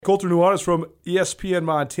Colter Nuanez from ESPN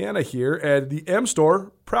Montana here, and the M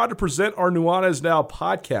Store, proud to present our Nuanez Now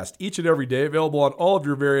podcast each and every day, available on all of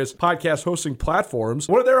your various podcast hosting platforms.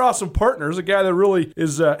 One of their awesome partners, a guy that really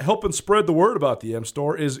is helping spread the word about the M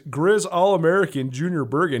Store, is Grizz All-American Junior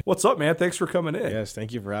Bergen. What's up, man? Thanks for coming in. Yes,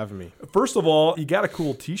 thank you for having me. First of all, you got a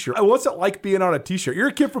cool t-shirt. What's it like being on a t-shirt? You're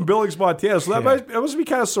a kid from Billings, Montana, so that must be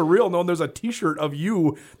kind of surreal knowing there's a t-shirt of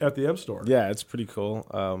you at the M Store. Yeah, it's pretty cool.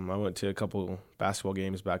 I went to a couple basketball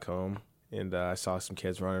games back home, and I saw some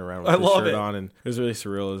kids running around with the shirt on, and it was really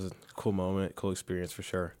surreal. It was a cool moment, cool experience for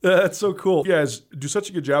sure. That's so cool. You guys do such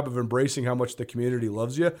a good job of embracing how much the community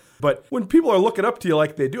loves you. But when people are looking up to you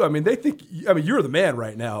like they do, they think, you're the man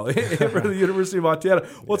right now for the University of Montana.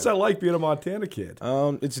 What's that like being a Montana kid?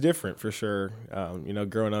 It's different for sure.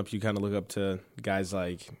 Growing up, you kind of look up to guys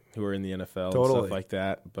like who are in the NFL and stuff like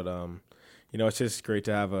that. But it's just great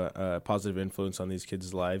to have a positive influence on these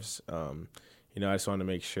kids' lives. I just want to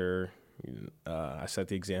make sure I set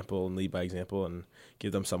the example and lead by example and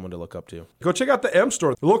give them someone to look up to. Go check out the M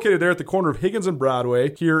Store. They're located there at the corner of Higgins and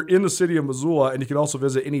Broadway here in the city of Missoula, and you can also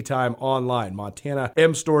visit anytime online,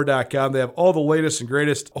 montanamstore.com. They have all the latest and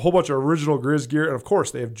greatest, a whole bunch of original Grizz gear, and of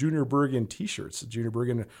course, they have Junior Bergen t-shirts. Junior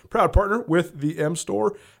Bergen, proud partner with the M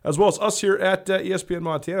Store, as well as us here at ESPN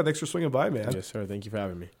Montana. Thanks for swinging by, man. Yes, sir. Thank you for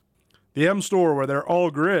having me. The M Store, where they're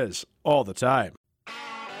all Grizz all the time.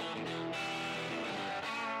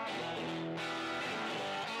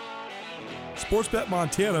 Sportsbet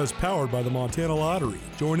Montana is powered by the Montana Lottery.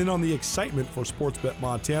 Join in on the excitement for Sportsbet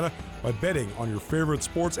Montana by betting on your favorite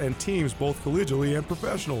sports and teams both collegially and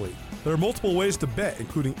professionally. There are multiple ways to bet,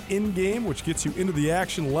 including in-game, which gets you into the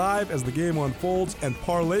action live as the game unfolds, and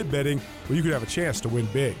parlay betting, where you could have a chance to win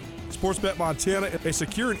big. Sportsbet Montana, a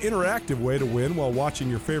secure and interactive way to win while watching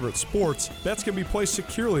your favorite sports. Bets can be placed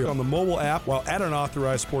securely on the mobile app while at an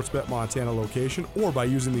authorized Sportsbet Montana location or by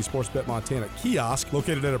using the Sportsbet Montana kiosk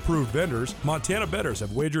located at approved vendors. Montana bettors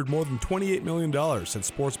have wagered more than $28 million since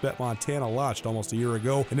Sportsbet Montana launched almost a year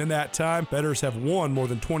ago, and in that time, bettors have won more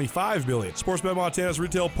than $25 million. Sportsbet Montana's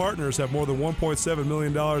retail partners have more than $1.7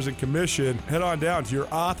 million in commission. Head on down to your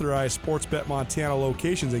authorized Sportsbet Montana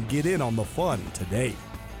locations and get in on the fun today.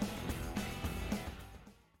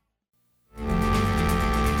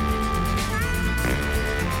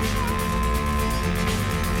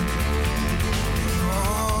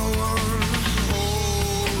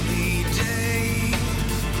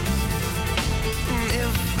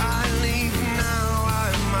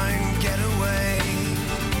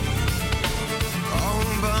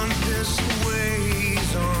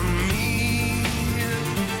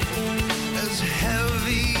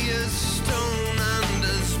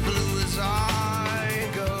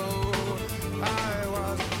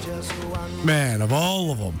 Man, of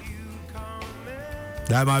all of them,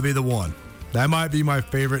 that might be the one. That might be my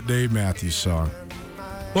favorite Dave Matthews song.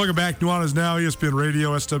 Welcome back. Nuanez Now, ESPN Radio,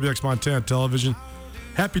 SWX Montana Television.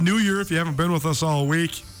 Happy New Year if you haven't been with us all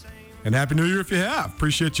week. And Happy New Year if you have.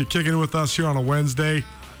 Appreciate you kicking it with us here on a Wednesday.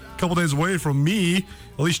 A couple days away from me,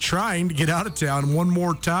 at least trying to get out of town one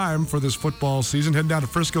more time for this football season. Heading down to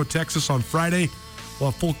Frisco, Texas on Friday. We'll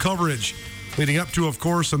have full coverage leading up to, of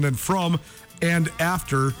course, and then from and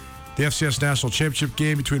after the FCS National Championship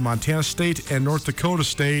game between Montana State and North Dakota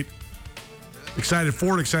State. Excited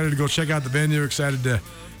for it, excited to go check out the venue, excited to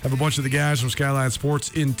have a bunch of the guys from Skyline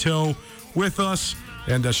Sports in tow with us,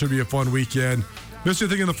 and should be a fun weekend. Missed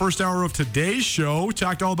anything in the first hour of today's show? We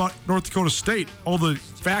talked all about North Dakota State, all the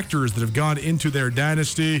factors that have gone into their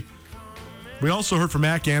dynasty. We also heard from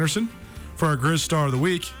Mac Anderson for our Grizz Star of the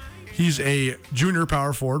Week. He's a junior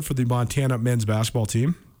power forward for the Montana men's basketball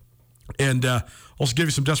team. And also give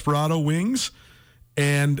you some Desperado wings,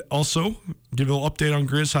 and also give you a little update on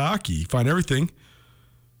Grizz hockey. You find everything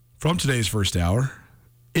from today's first hour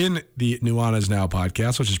in the Nuanez Now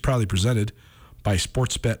podcast, which is proudly presented by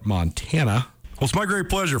Sportsbet Montana. Well, it's my great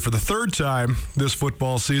pleasure for the third time this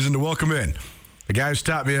football season to welcome in a guy who's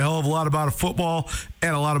taught me a hell of a lot about football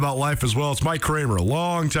and a lot about life as well. It's Mike Kramer, a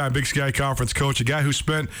longtime Big Sky Conference coach, a guy who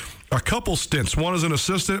spent a couple stints, one as an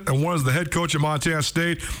assistant and one as the head coach at Montana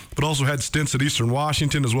State, but also had stints at Eastern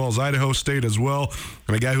Washington as well as Idaho State as well,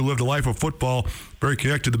 and a guy who lived a life of football, very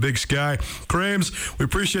connected to the Big Sky. Krames, we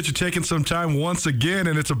appreciate you taking some time once again,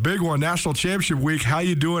 and it's a big one, National Championship Week. How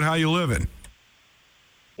you doing? How you living?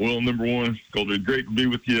 Well, number one, Colter, great to be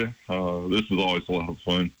with you. This is always a lot of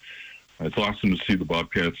fun. It's awesome to see the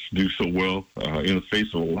Bobcats do so well in the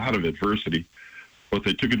face of a lot of adversity. But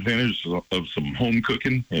they took advantage of some home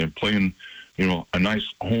cooking and playing, a nice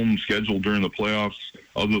home schedule during the playoffs,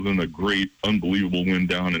 other than a great, unbelievable win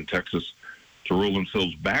down in Texas to roll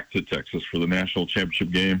themselves back to Texas for the national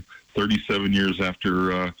championship game. 37 years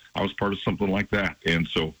after I was part of something like that. And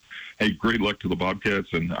so, hey, great luck to the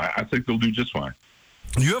Bobcats, and I think they'll do just fine.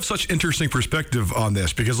 You have such interesting perspective on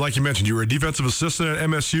this because, like you mentioned, you were a defensive assistant at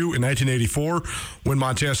MSU in 1984 when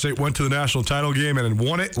Montana State went to the national title game and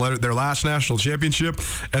won it, their last national championship,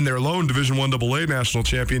 and their lone Division I AA national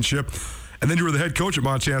championship. And then you were the head coach at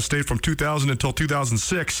Montana State from 2000 until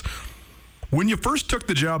 2006. When you first took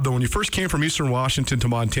the job, though, when you first came from Eastern Washington to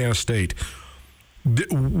Montana State,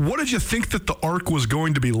 what did you think that the arc was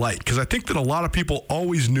going to be like? Because I think that a lot of people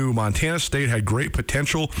always knew Montana State had great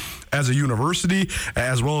potential as a university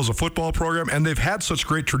as well as a football program, and they've had such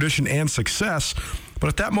great tradition and success. But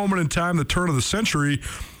at that moment in time, the turn of the century,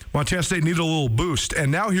 Montana State needed a little boost.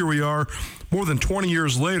 And now here we are, more than 20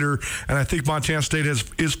 years later, and I think Montana State is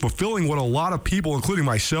fulfilling what a lot of people, including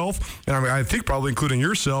myself, and I think probably including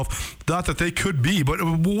yourself, thought that they could be. But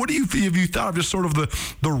what have you thought of just sort of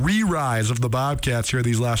the re-rise of the Bobcats here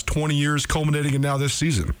these last 20 years, culminating in now this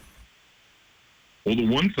season? Well, the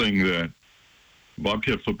one thing that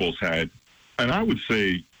Bobcat football's had, and I would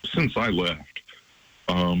say since I left,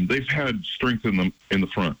 they've had strength in the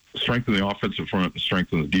front, strength in the offensive front, and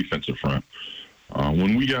strength in the defensive front.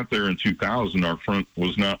 When we got there in 2000, our front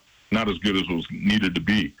was not as good as was needed to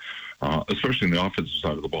be, especially in the offensive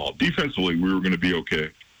side of the ball. Defensively, we were going to be okay,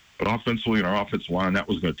 but offensively in our offensive line, that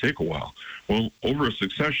was going to take a while. Well, over a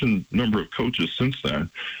succession number of coaches since then,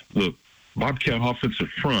 the Bobcat offensive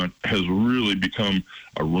front has really become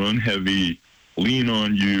a run-heavy,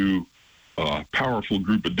 lean-on-you, powerful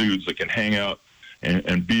group of dudes that can hang out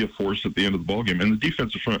and be a force at the end of the ballgame. And the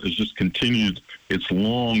defensive front has just continued its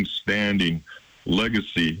long-standing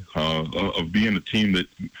legacy of being a team that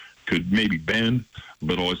could maybe bend,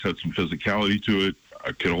 but always had some physicality to it,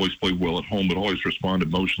 could always play well at home, but always respond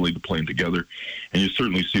emotionally to playing together. And you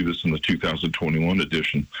certainly see this in the 2021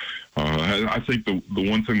 edition. I think the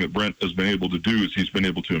one thing that Brent has been able to do is he's been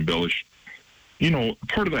able to embellish,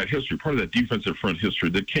 part of that history, part of that defensive front history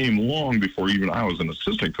that came long before even I was an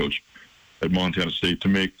assistant coach at Montana State, to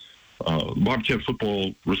make Bobcat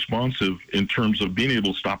football responsive in terms of being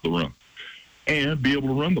able to stop the run and be able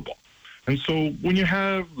to run the ball. And so when you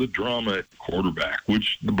have the drama at quarterback,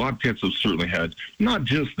 which the Bobcats have certainly had, not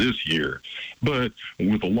just this year, but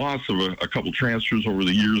with the loss of a couple transfers over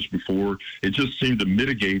the years before, it just seemed to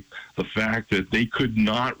mitigate the fact that they could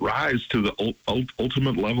not rise to the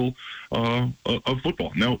ultimate level of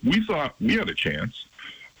football. Now, we thought we had a chance,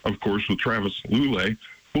 of course, with Travis Lulay,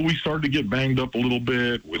 but we started to get banged up a little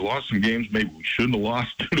bit. We lost some games maybe we shouldn't have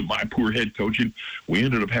lost due to my poor head coaching. We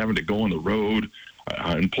ended up having to go on the road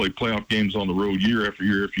and play playoff games on the road year after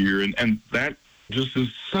year after year. And that just is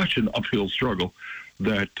such an uphill struggle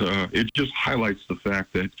that it just highlights the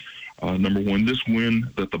fact that, number one, this win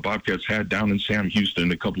that the Bobcats had down in Sam Houston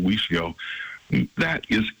a couple weeks ago, that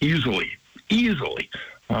is easily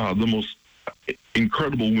the most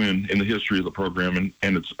incredible win in the history of the program,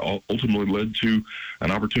 and it's ultimately led to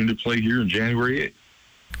an opportunity to play here in January 8th.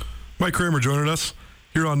 Mike Kramer joining us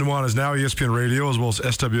here on Nuanez Now, ESPN Radio, as well as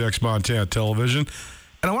SWX Montana Television.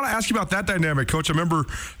 And I want to ask you about that dynamic, Coach. I remember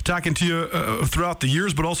talking to you throughout the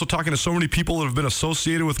years, but also talking to so many people that have been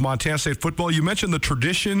associated with Montana State football. You mentioned the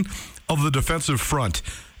tradition of the defensive front.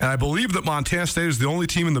 And I believe that Montana State is the only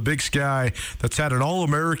team in the Big Sky that's had an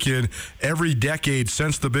All-American every decade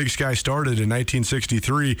since the Big Sky started in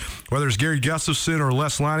 1963, whether it's Gary Gustafson or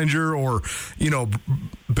Les Leininger or,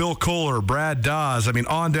 Bill Kohler, Brad Dawes. I mean,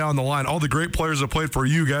 on down the line, all the great players that played for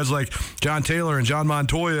you, guys like John Taylor and John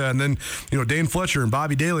Montoya, and then, Dane Fletcher and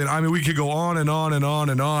Bobby Daly. And I mean, we could go on and on and on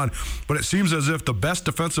and on. But it seems as if the best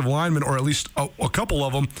defensive linemen, or at least a couple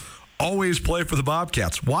of them, always play for the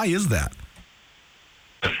Bobcats. Why is that?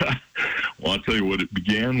 Well, I'll tell you what it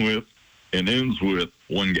began with and ends with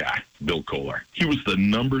one guy, Bill Kohler. He was the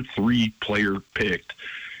number 3 player picked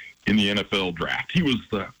in the NFL draft. He was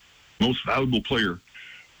the most valuable player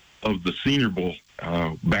of the Senior Bowl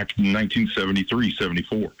back in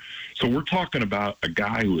 1973-74. So we're talking about a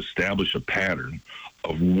guy who established a pattern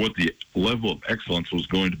of what the level of excellence was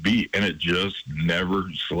going to be, and it just never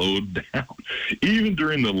slowed down. Even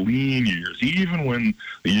during the lean years, even when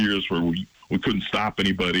the years where we couldn't stop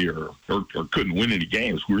anybody or couldn't win any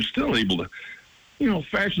games, we were still able to,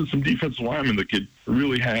 fashion some defensive linemen that could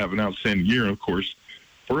really have an outstanding year. And, of course,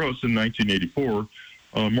 for us in 1984,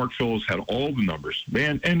 Mark Phillips had all the numbers,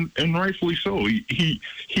 man, and rightfully so. He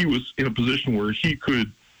was in a position where he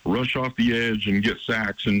could rush off the edge and get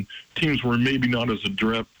sacks, and teams were maybe not as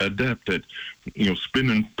adept at,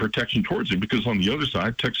 spinning protection towards him, because on the other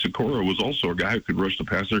side, Texacora was also a guy who could rush the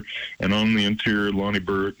passer, and on the interior, Lonnie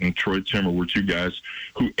Burke and Troy Timmer were two guys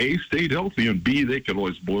who, A, stayed healthy, and B, they could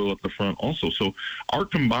always boil up the front also. So our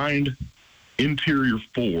combined interior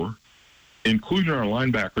four, including our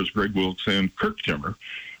linebackers, Greg Wilkes and Kirk Timmer,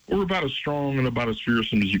 were about as strong and about as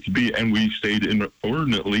fearsome as you could be, and we stayed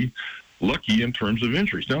inordinately lucky in terms of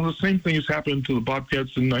injuries. Now, the same thing has happened to the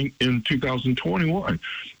Bobcats in 2021.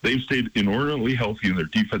 They've stayed inordinately healthy in their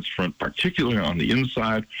defense front, particularly on the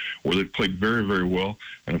inside, where they've played very, very well.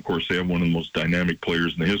 And, of course, they have one of the most dynamic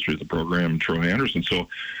players in the history of the program, Troy Anderson. So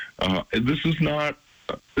this is not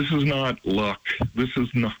luck. This is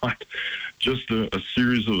not just a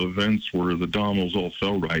series of events where the dominoes all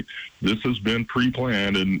fell right. This has been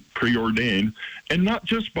pre-planned and preordained, and not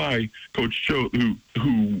just by Coach Choate,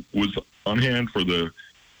 who was on hand for the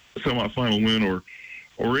semifinal win,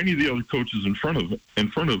 or any of the other coaches in front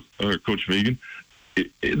of Coach Fagan.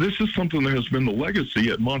 This is something that has been the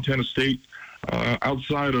legacy at Montana State,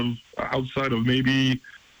 outside of maybe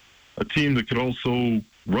a team that could also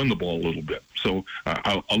run the ball a little bit. So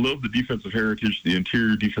I love the defensive heritage, the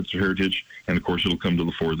interior defensive heritage, and, of course, it'll come to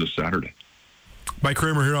the fore this Saturday. Mike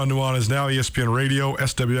Kramer here on Nuanez Now, ESPN Radio,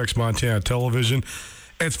 SWX Montana Television.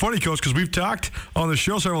 And it's funny, Coach, because we've talked on the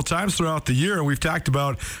show several times throughout the year, and we've talked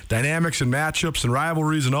about dynamics and matchups and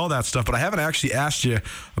rivalries and all that stuff, but I haven't actually asked you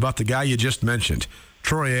about the guy you just mentioned,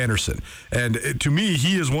 Troy Anderson. And to me,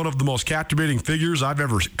 he is one of the most captivating figures I've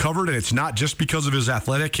ever covered, and it's not just because of his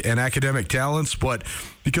athletic and academic talents, but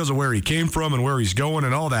because of where he came from and where he's going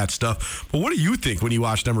and all that stuff. But what do you think when you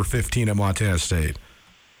watch number 15 at Montana State?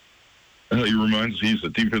 He reminds me he's a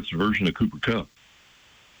defensive version of Cooper Kupp.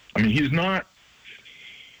 I mean, he's not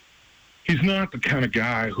the kind of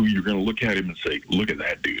guy who you're going to look at him and say, look at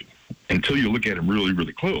that dude, until you look at him really,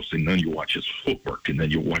 really close, and then you watch his footwork, and then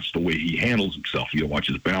you watch the way he handles himself. You watch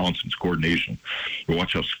his balance and his coordination. You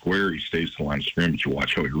watch how square he stays to the line of scrimmage. You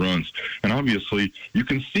watch how he runs. And obviously, you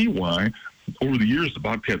can see why, over the years, the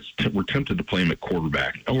Bobcats were tempted to play him at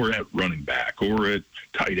quarterback, or at running back, or at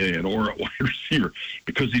tight end, or at wide receiver,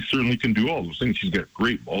 because he certainly can do all those things. He's got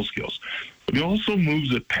great ball skills. But he also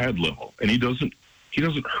moves at pad level, and he doesn't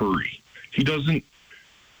hurry. He doesn't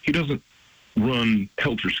run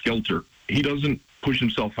helter-skelter. He doesn't push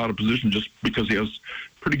himself out of position just because he has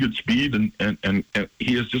pretty good speed, and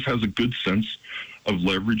he just has a good sense of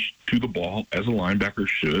leverage to the ball, as a linebacker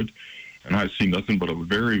should. And I see nothing but a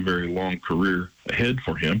very, very long career ahead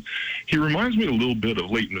for him. He reminds me a little bit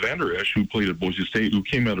of Leighton Vander Esch, who played at Boise State, who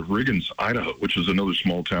came out of Riggins, Idaho, which is another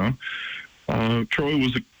small town. Troy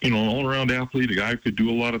was an all-around athlete, a guy who could do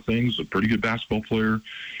a lot of things, a pretty good basketball player.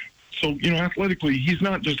 So, athletically, he's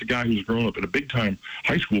not just a guy who's grown up in a big-time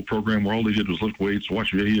high school program where all they did was lift weights,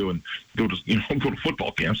 watch video, and go to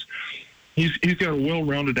football camps. He's got a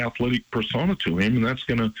well-rounded athletic persona to him, and that's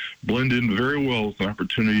going to blend in very well with an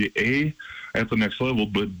opportunity, A, at the next level,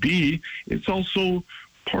 but B, it's also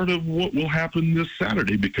part of what will happen this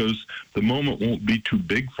Saturday, because the moment won't be too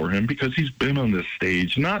big for him, because he's been on this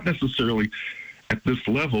stage, not necessarily at this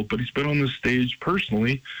level, but he's been on this stage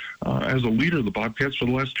personally as a leader of the Bobcats for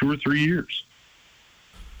the last 2 or 3 years.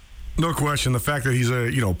 No question. The fact that he's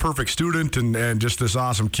a perfect student and just this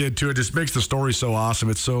awesome kid too, it just makes the story so awesome.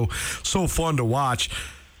 It's so fun to watch.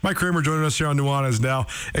 Mike Kramer joining us here on Nuanez Now.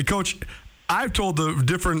 And Coach, I've told the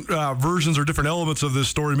different versions or different elements of this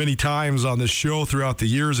story many times on this show throughout the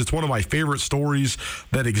years. It's one of my favorite stories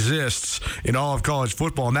that exists in all of college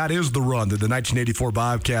football, and that is the run that the 1984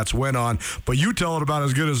 Bobcats went on. But you tell it about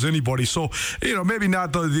as good as anybody. So, maybe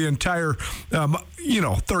not the entire,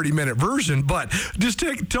 30-minute version, but just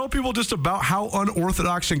tell people just about how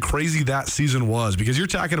unorthodox and crazy that season was, because you're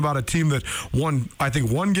talking about a team that won, I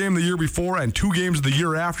think, 1 game the year before and 2 games the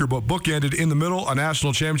year after, but bookended in the middle a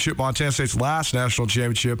national championship, Montana State's last national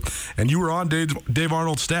championship, and you were on Dave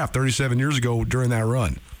Arnold's staff 37 years ago during that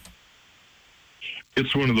run.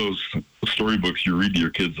 It's one of those storybooks you read to your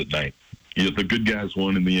kids at night. The good guys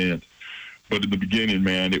won in the end. But in the beginning,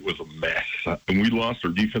 man, it was a mess. And we lost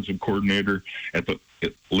our defensive coordinator at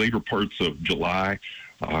later parts of July.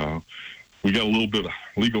 We got a little bit of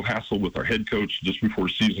legal hassle with our head coach just before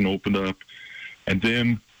season opened up. And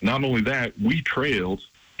then not only that, we trailed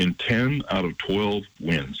in 10 out of 12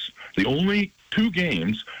 wins. The only 2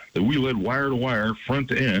 games that we led wire to wire, front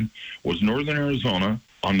to end, was Northern Arizona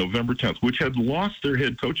on November 10th, which had lost their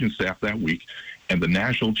head coaching staff that week, and the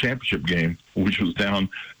national championship game, which was down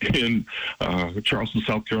in Charleston,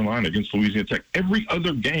 South Carolina against Louisiana Tech. Every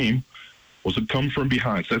other game was a come from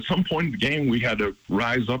behind. So at some point in the game, we had to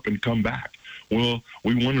rise up and come back. Well,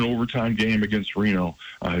 we won an overtime game against Reno.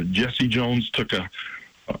 Jesse Jones took a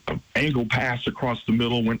angle pass across the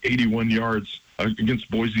middle, went 81 yards against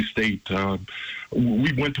Boise State.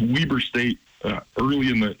 We went to Weber State early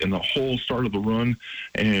in the whole start of the run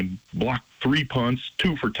and blocked 3 punts,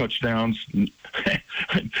 2 for touchdowns.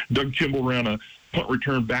 Doug Kimball ran a punt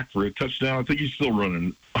return back for a touchdown. I think he's still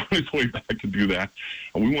running on his way back to do that.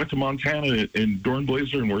 We went to Montana in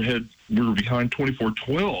Dornblazer, and we were behind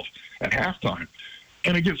 24-12 at halftime.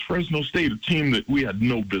 And against Fresno State, a team that we had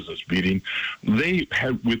no business beating, they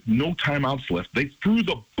had, with no timeouts left, they threw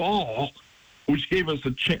the ball, which gave us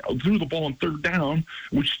a chance, threw the ball on third down,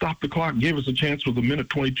 which stopped the clock, gave us a chance with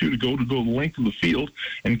 1:22 to go the length of the field.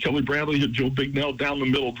 And Kelly Bradley hit Joe Bignell down the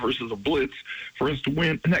middle versus a blitz for us to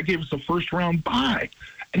win. And that gave us a first-round bye.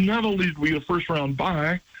 And not only did we get a first-round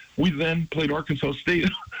bye, we then played Arkansas State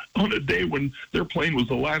on a day when their plane was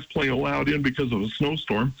the last plane allowed in because of a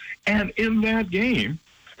snowstorm. And in that game,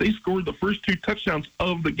 they scored the first 2 touchdowns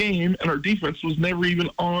of the game, and our defense was never even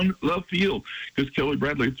on the field because Kelly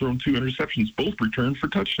Bradley had thrown 2 interceptions, both returned for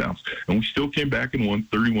touchdowns. And we still came back and won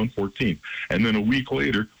 31-14. And then a week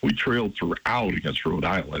later, we trailed throughout against Rhode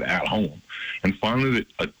Island at home. And finally,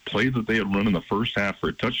 a play that they had run in the first half for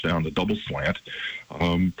a touchdown, the double slant,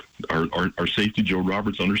 our safety, Joe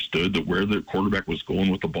Roberts, understood that where the quarterback was going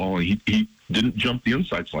with the ball, and he didn't jump the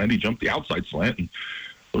inside slant, he jumped the outside slant, and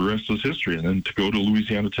the rest was history. And then to go to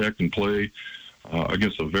Louisiana Tech and play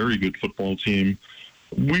against a very good football team,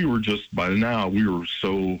 we were just, by now, we were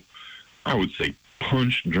so, I would say,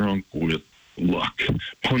 punch drunk with luck,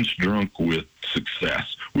 punch drunk with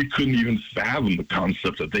success. We couldn't even fathom the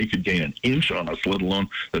concept that they could gain an inch on us, let alone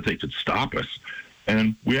that they could stop us.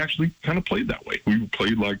 And we actually kind of played that way. We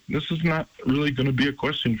played like, this is not really going to be a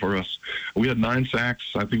question for us. We had 9 sacks.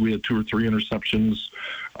 I think we had 2 or 3 interceptions.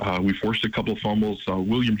 We forced a couple of fumbles.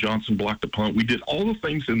 William Johnson blocked a punt. We did all the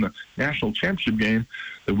things in the national championship game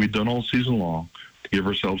that we'd done all season long to give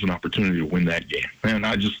ourselves an opportunity to win that game. And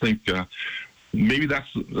I just think maybe that's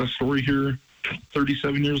the story here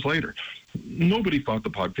 37 years later. Nobody thought the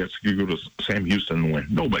Bobcats could go to Sam Houston and win.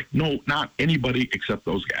 Nobody. No, not anybody except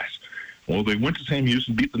those guys. Well, they went to Sam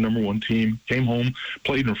Houston, beat the number 1 team, came home,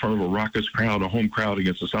 played in front of a raucous crowd, a home crowd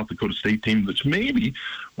against a South Dakota State team that's maybe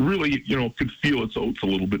really, could feel its oats a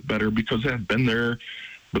little bit better because they had been there,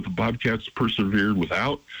 but the Bobcats persevered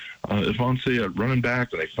without Avance at running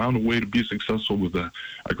back, and they found a way to be successful with a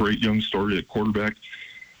great young story at quarterback.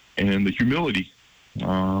 And the humility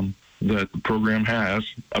that the program has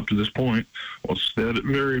up to this point was stead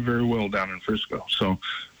very, very well down in Frisco. So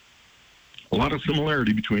a lot of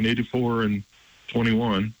similarity between 84 and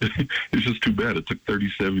 21. It's just too bad it took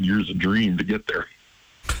 37 years of dream to get there.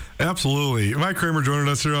 Absolutely. Mike Kramer joining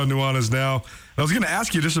us here on Nuanez Now. I was going to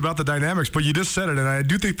ask you just about the dynamics, but you just said it, and I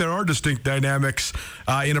do think there are distinct dynamics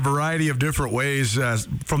in a variety of different ways,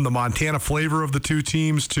 from the Montana flavor of the 2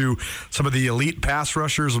 teams to some of the elite pass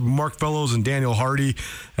rushers, Mark Fellows and Daniel Hardy,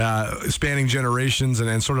 spanning generations,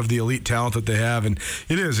 and sort of the elite talent that they have. And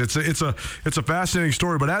it's a fascinating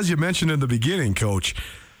story. But as you mentioned in the beginning, Coach,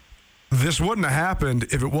 this wouldn't have happened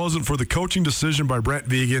if it wasn't for the coaching decision by Brent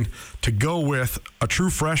Vigen to go with a true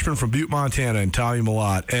freshman from Butte, Montana, and Tommy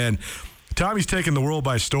Mellott. And Tommy's taken the world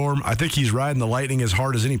by storm. I think he's riding the Lightning as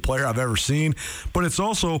hard as any player I've ever seen. But it's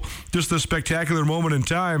also just a spectacular moment in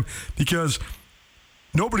time because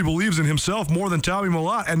nobody believes in himself more than Tommy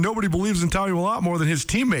Mellott, and nobody believes in Tommy Mellott more than his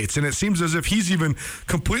teammates. And it seems as if he's even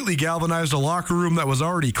completely galvanized a locker room that was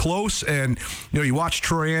already close. And, you watch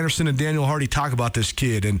Troy Anderson and Daniel Hardy talk about this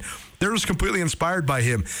kid, and they're just completely inspired by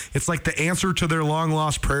him. It's like the answer to their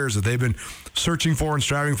long-lost prayers that they've been searching for and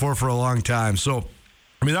striving for a long time. So,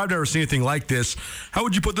 I mean, I've never seen anything like this. How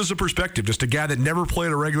would you put this in perspective? Just a guy that never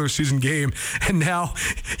played a regular season game, and now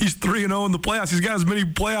he's 3-0 in the playoffs. He's got as many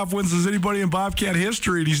playoff wins as anybody in Bobcat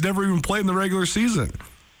history, and he's never even played in the regular season.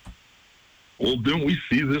 Well, didn't we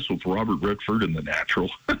see this with Robert Redford in The Natural?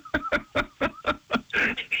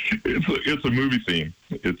 It's a movie theme.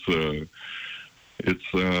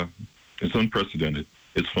 It's unprecedented.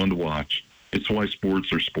 It's fun to watch. It's why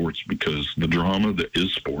sports are sports, because the drama that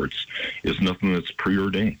is sports is nothing that's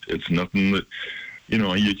preordained. It's nothing that,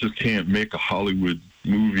 you just can't make a Hollywood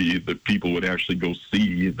movie that people would actually go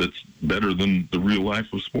see that's better than the real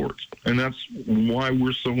life of sports. And that's why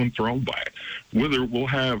we're so enthralled by it. Whether we'll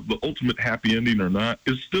have the ultimate happy ending or not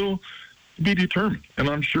is still to be determined. And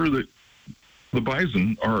I'm sure that the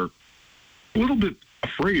Bison are a little bit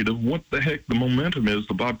afraid of what the heck the momentum is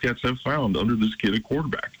the Bobcats have found under this kid at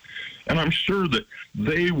quarterback. And I'm sure that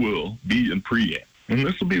they will be in pregame. And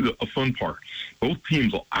this will be a fun part. Both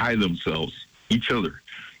teams will eye themselves, each other,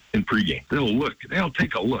 in pregame. They'll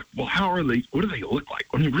take a look. Well, what do they look like?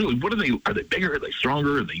 I mean, really, are they bigger? Are they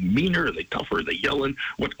stronger? Are they meaner? Are they tougher? Are they yelling?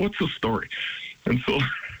 What's the story? And so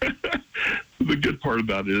the good part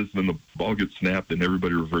about it is then the ball gets snapped and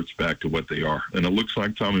everybody reverts back to what they are. And it looks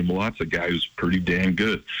like Tommy Mallott's a guy who's pretty damn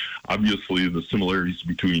good. Obviously, the similarities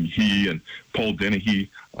between he and Paul Dennehy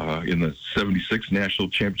in the 76 National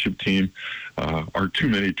Championship team are too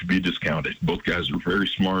many to be discounted. Both guys are very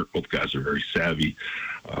smart. Both guys are very savvy.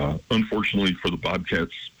 Unfortunately for the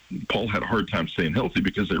Bobcats, Paul had a hard time staying healthy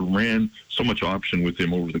because they ran so much option with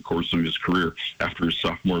him over the course of his career after his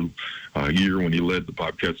sophomore year when he led the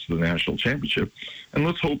Bobcats to the national championship. And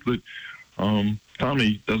let's hope that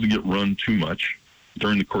Tommy doesn't get run too much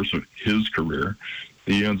during the course of his career.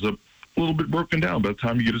 He ends up a little bit broken down by the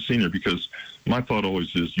time you get a senior, because my thought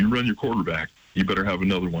always is you run your quarterback, you better have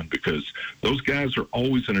another one, because those guys are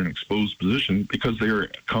always in an exposed position because they are a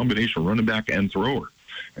combination running back and thrower.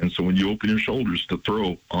 And so when you open your shoulders to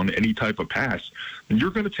throw on any type of pass,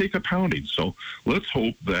 you're going to take a pounding. So let's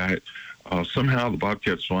hope that somehow the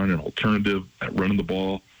Bobcats find an alternative at running the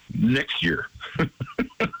ball next year.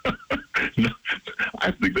 No,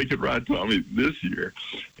 I think they could ride Tommy this year,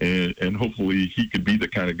 and hopefully he could be the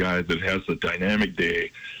kind of guy that has a dynamic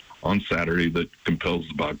day on Saturday that compels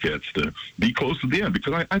the Bobcats to be close to the end,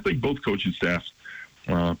 because I think both coaching staffs,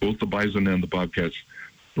 both the Bison and the Bobcats,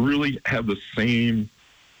 really have the same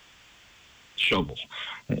shovel.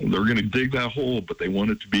 They're going to dig that hole, but they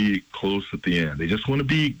want it to be close at the end. They just want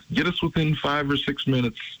to get us within 5 or 6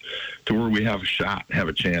 minutes to where we have a shot, have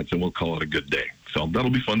a chance, and we'll call it a good day. So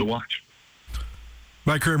that'll be fun to watch.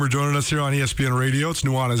 Mike Kramer joining us here on ESPN Radio. It's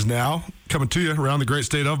Nuanez Now, coming to you around the great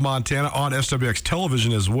state of Montana on SWX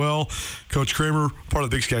television as well. Coach Kramer, part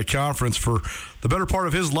of the Big Sky Conference for the better part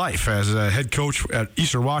of his life as a head coach at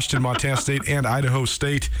Eastern Washington, Montana State, and Idaho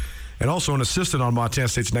State, and also an assistant on Montana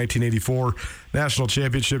State's 1984 National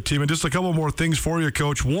Championship team. And just a couple more things for you,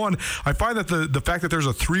 Coach. One, I find that the fact that there's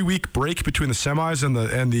a 3-week break between the semis and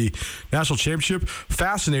the National Championship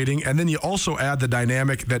fascinating. And then you also add the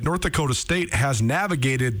dynamic that North Dakota State has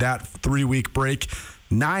navigated that 3-week break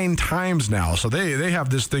 9 times now. So they have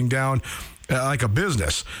this thing down like a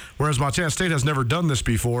business, whereas Montana State has never done this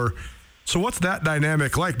before. So what's that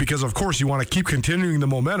dynamic like? Because, of course, you want to keep continuing the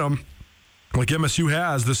momentum like MSU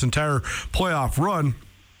has this entire playoff run.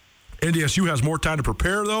 NDSU has more time to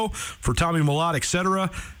prepare, though, for Tommy Mellott, et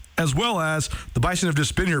cetera, as well as the Bison have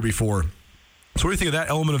just been here before. So what do you think of that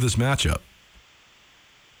element of this matchup?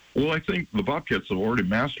 Well, I think the Bobcats have already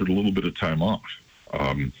mastered a little bit of time off,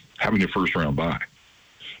 having a first-round bye.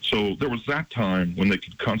 So there was that time when they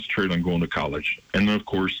could concentrate on going to college. And then, of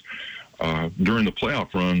course, during the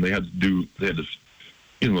playoff run, they had to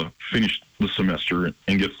finish the semester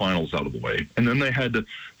and get finals out of the way. And then they had to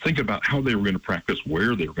think about how they were going to practice,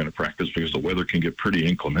 where they were going to practice, because the weather can get pretty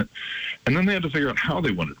inclement. And then they had to figure out how they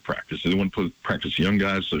wanted to practice. They want to practice young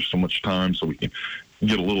guys. There's so much time, so we can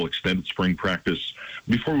get a little extended spring practice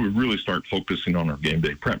before we really start focusing on our game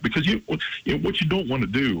day prep. Because what you don't want to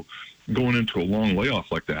do going into a long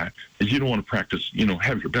layoff like that is you don't want to practice,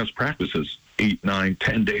 have your best practices 8, 9,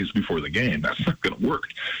 10 days before the game. That's not going to work.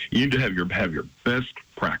 You need to have your best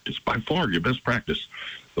practice, by far your best practice,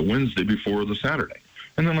 the Wednesday before the Saturday.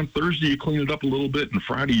 And then on Thursday, you clean it up a little bit, and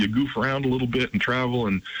Friday, you goof around a little bit and travel,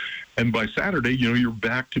 and by Saturday, you're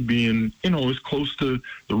back to being, as close to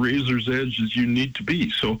the razor's edge as you need to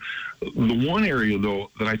be. So the one area,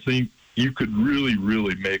 though, that I think you could really,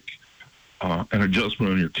 really make an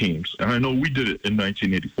adjustment on your teams, and I know we did it in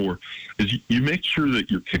 1984, is you make sure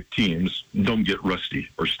that your kick teams don't get rusty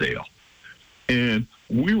or stale. And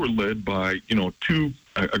we were led by,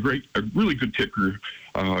 a really good kicker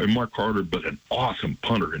in Mark Carter, but an awesome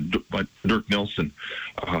punter by Dirk Nelson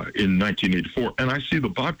in 1984. And I see the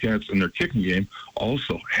Bobcats in their kicking game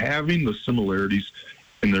also having the similarities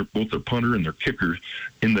in both their punter and their kickers,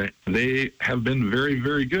 in that they have been very,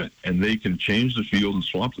 very good, and they can change the field and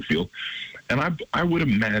swap the field. And I would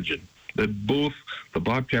imagine that both the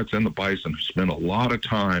Bobcats and the Bison have spent a lot of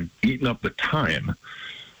time eating up the time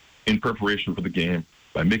in preparation for the game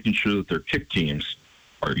by making sure that their kick teams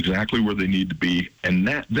are exactly where they need to be. And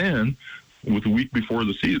that then, with a week before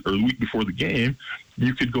the season or the week before the game,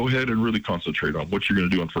 you could go ahead and really concentrate on what you're going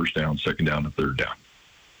to do on first down, second down, and third down.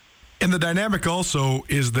 And the dynamic also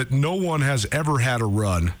is that no one has ever had a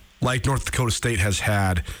run like North Dakota State has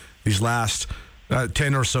had these last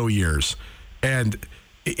 10 or so years. And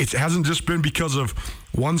it hasn't just been because of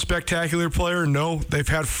one spectacular player. No, they've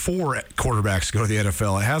had 4 quarterbacks go to the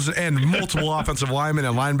NFL. It hasn't, and multiple offensive linemen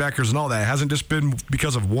and linebackers and all that. It hasn't just been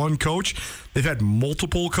because of one coach. They've had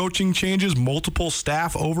multiple coaching changes, multiple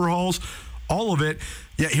staff overhauls, all of it.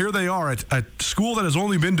 Yet here they are at a school that has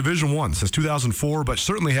only been Division I since 2004, but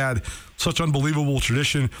certainly had such unbelievable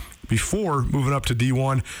tradition before moving up to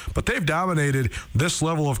D1. But they've dominated this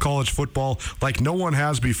level of college football like no one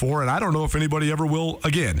has before, and I don't know if anybody ever will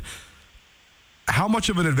again. How much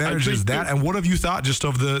of an advantage is that, and what have you thought just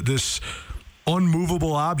of this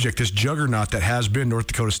unmovable object, this juggernaut that has been North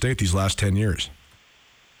Dakota State these last 10 years?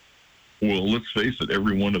 Well, let's face it,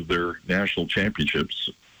 every one of their national championships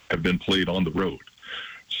have been played on the road.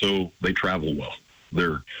 So they travel well.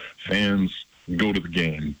 Their fans go to the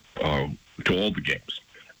game, to all the games.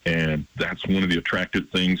 And that's one of the attractive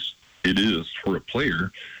things it is for a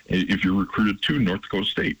player if you're recruited to North Dakota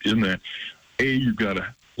State, in that, A, you've got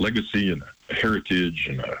a legacy and a heritage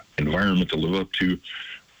and an environment to live up to,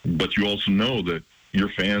 but you also know that your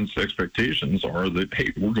fans' expectations are that,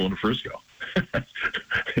 hey, we're going to Frisco.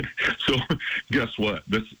 So guess what?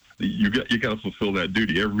 You got to fulfill that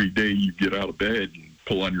duty. Every day you get out of bed and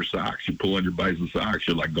pull on your socks, you pull on your bison socks,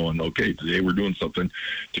 you're like going, okay, today we're doing something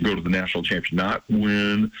to go to the national championship, not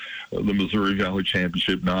win the Missouri Valley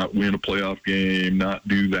Championship, not win a playoff game, not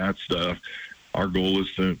do that stuff. Our goal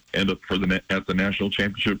is to end up at the national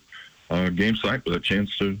championship game site with a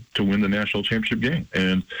chance to win the national championship game.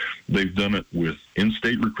 And they've done it with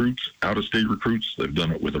in-state recruits, out-of-state recruits. They've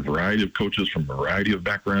done it with a variety of coaches from a variety of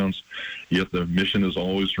backgrounds, yet the mission has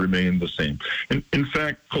always remained the same. And in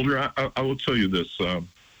fact, Colter, I will tell you this.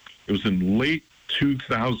 It was in late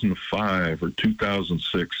 2005 or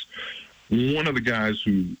 2006, one of the guys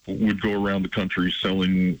who would go around the country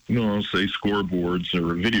selling, say scoreboards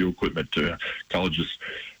or video equipment to colleges,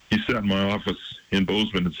 he sat in my office in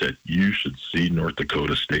Bozeman and said, you should see North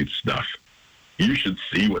Dakota State stuff. You should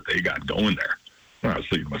see what they got going there. And I was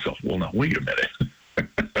thinking to myself, well, now, wait a minute.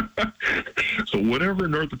 So whatever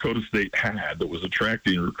North Dakota State had that was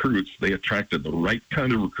attracting recruits, they attracted the right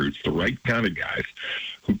kind of recruits, the right kind of guys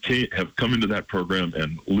who have come into that program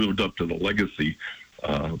and lived up to the legacy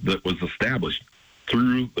that was established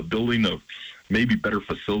through the building of maybe better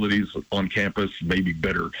facilities on campus, maybe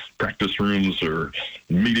better practice rooms or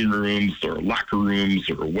meeting rooms or locker rooms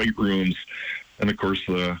or weight rooms. And, of course,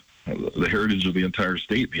 the heritage of the entire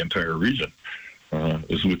state, the entire region,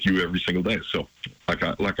 is with you every single day. So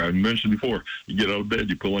like I mentioned before, you get out of bed,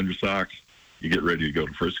 you pull on your socks, you get ready to go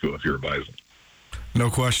to Frisco if you're a Bison. No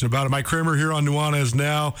question about it. Mike Kramer here on Nuanez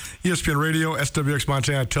Now, ESPN Radio, SWX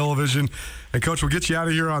Montana Television. And, Coach, we'll get you out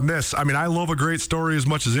of here on this. I mean, I love a great story as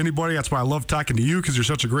much as anybody. That's why I love talking to you, because you're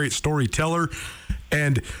such a great storyteller.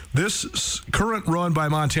 And this current run by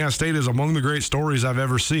Montana State is among the great stories I've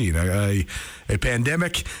ever seen. A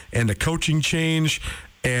pandemic and a coaching change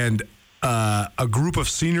and a group of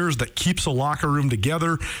seniors that keeps a locker room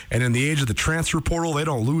together. And in the age of the transfer portal, they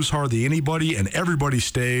don't lose hardly anybody, and everybody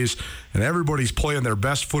stays, and everybody's playing their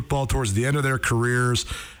best football towards the end of their careers.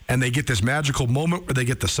 And they get this magical moment where they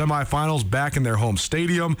get the semifinals back in their home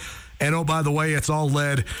stadium. And, oh, by the way, it's all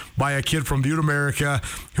led by a kid from Butte, America,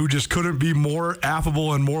 who just couldn't be more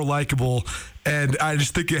affable and more likable. And I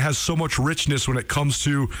just think it has so much richness when it comes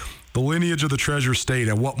to the lineage of the Treasure State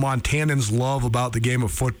and what Montanans love about the game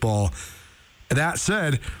of football. That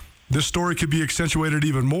said, this story could be accentuated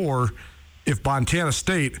even more if Montana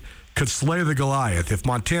State could slay the Goliath, if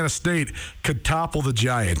Montana State could topple the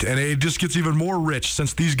giant. And it just gets even more rich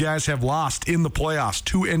since these guys have lost in the playoffs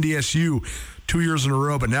to NDSU 2 years in a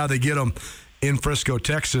row, but now they get them in Frisco,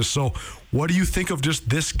 Texas. So what do you think of just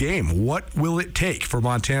this game? What will it take for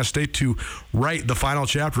Montana State to write the final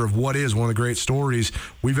chapter of what is one of the great stories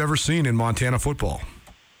we've ever seen in Montana football?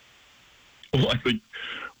 Well, I think,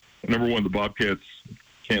 number one, the Bobcats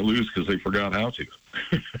can't lose because they forgot how to.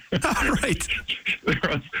 Right.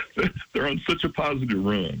 They're on such a positive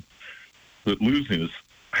run that losing is,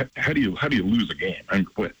 how do you lose a game? I mean,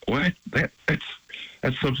 what?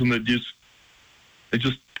 That's something that they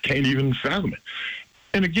just can't even fathom it.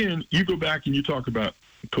 And again, you go back and you talk about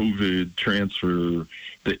COVID, transfer,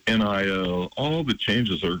 the NIL, all the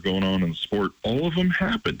changes that are going on in the sport. All of them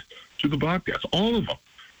happened to the Bobcats. All of them.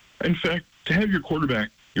 In fact, to have your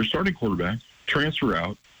starting quarterback, transfer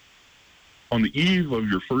out on the eve of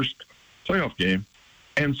your first playoff game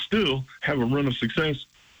and still have a run of success,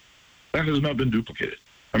 that has not been duplicated.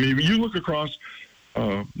 I mean, if you look across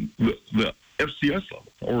the FCS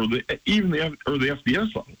level or the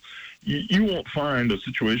FBS level, you won't find a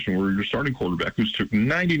situation where your starting quarterback, who's took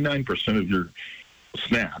 99% of your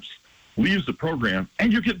snaps, leaves the program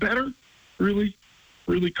and you get better? Really?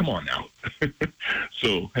 Really? Come on now.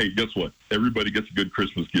 So, hey, guess what? Everybody gets a good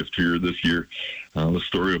Christmas gift here this year. The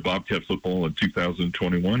story of Bobcat football in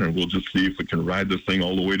 2021, and we'll just see if we can ride this thing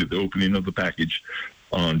all the way to the opening of the package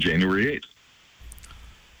on January 8th.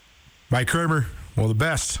 Mike Kramer, one of the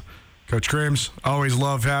best. Coach Krams, always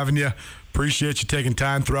love having you. Appreciate you taking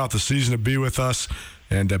time throughout the season to be with us.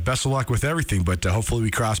 And best of luck with everything. But hopefully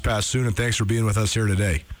we cross paths soon. And thanks for being with us here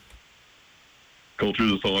today. Culture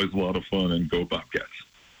is always a lot of fun, and go Bobcats.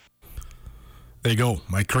 There you go,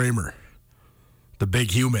 Mike Kramer, the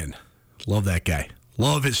big human. Love that guy.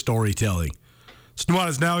 Love his storytelling. It's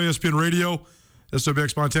Nuanez Now, ESPN Radio,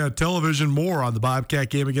 SWX Montana Television. More on the Bobcat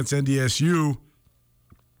game against NDSU.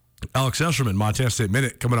 Alex Eschelman, Montana State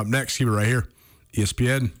Minute, coming up next. Keep it right here,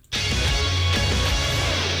 ESPN.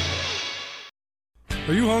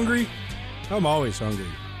 Are you hungry? I'm always hungry.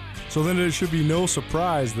 So then it should be no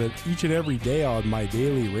surprise that each and every day on my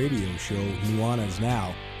daily radio show, Nuanez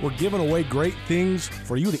Now, we're giving away great things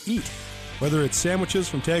for you to eat. Whether it's sandwiches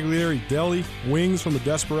from Taglieri Deli, wings from the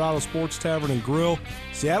Desperado Sports Tavern and Grill,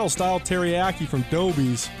 Seattle-style teriyaki from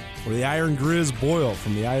Doby's, or the Iron Grizz Boil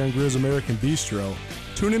from the Iron Grizz American Bistro,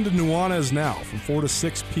 tune into Nuanez Now from 4 to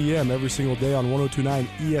 6 p.m. every single day on 102.9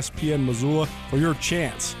 ESPN Missoula for your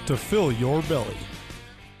chance to fill your belly.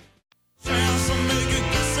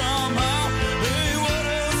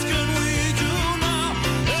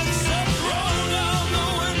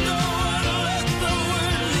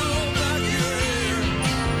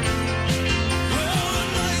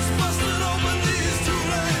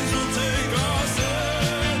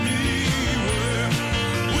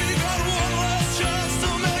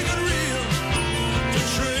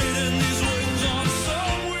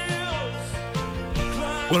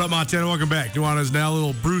 What up, Montana? Welcome back. Nuanez Now, a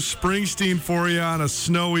little Bruce Springsteen for you on a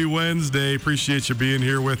snowy Wednesday. Appreciate you being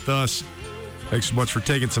here with us. Thanks so much for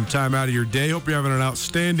taking some time out of your day. Hope you're having an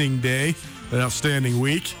outstanding day, an outstanding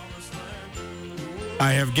week.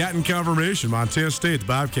 I have gotten confirmation. Montana State, the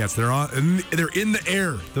Bobcats, they're in the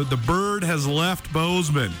air. The bird has left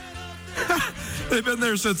Bozeman. They've been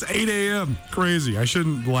there since 8 a.m. Crazy. I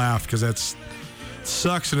shouldn't laugh because that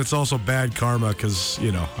sucks, and it's also bad karma because,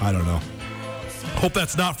 I don't know. Hope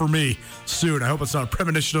that's not for me soon. I hope it's not a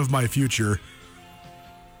premonition of my future.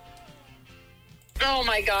 Oh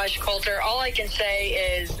my gosh, Colter, all I can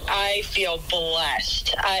say is I feel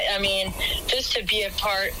blessed. I mean, just to be a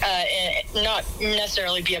part, not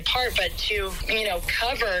necessarily be a part, but to,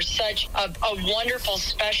 cover such a wonderful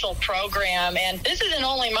special program. And this isn't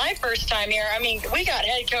only my first time here. I mean, we got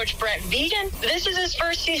head coach Brent Vegan. This is his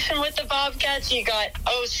first season with the Bobcats. You got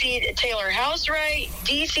OC Taylor Housewright,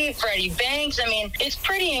 DC Freddie Banks. I mean, it's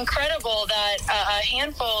pretty incredible that a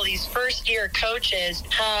handful of these first-year coaches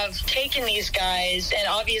have taken these guys. And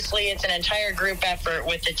obviously it's an entire group effort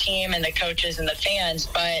with the team and the coaches and the fans,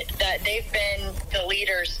 but that they've been the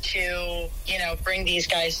leaders to, bring these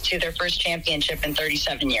guys to their first championship in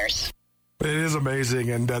 37 years. It is amazing,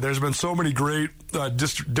 and there's been so many great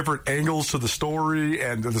different angles to the story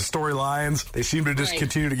and the storylines. They seem to just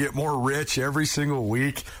continue to get more rich every single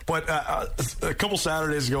week. But a couple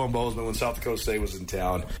Saturdays ago in Bozeman when South Dakota State was in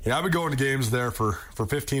town, I've been going to games there for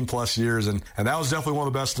 15-plus years, and that was definitely one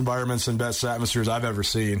of the best environments and best atmospheres I've ever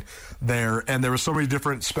seen there. And there were so many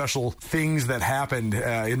different special things that happened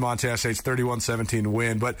in Montana State's 31-17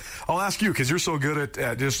 win. But I'll ask you, because you're so good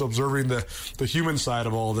at just observing the human side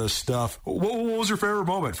of all this stuff. What was your favorite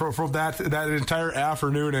moment from that entire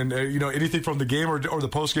afternoon, and anything from the game or the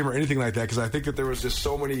post game or anything like that? Because I think that there was just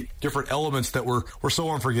so many different elements that were so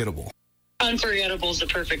unforgettable. Unforgettable is the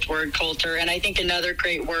perfect word, Colter. And I think another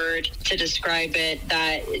great word to describe it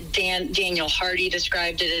that Daniel Hardy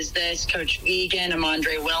described it as this, Coach Vegan,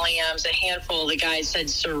 Amandre Williams, a handful of the guys said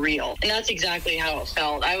surreal. And that's exactly how it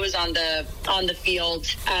felt. I was on the field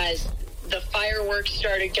as the fireworks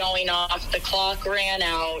started going off, the clock ran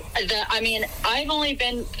out. I've only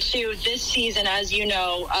been to this season, as you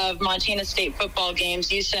know, of Montana State football games.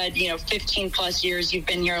 You said, 15 plus years, you've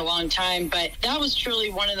been here a long time, but that was truly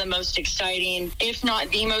one of the most exciting, if not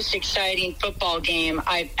the most exciting football game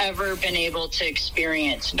I've ever been able to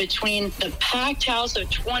experience. Between the packed house of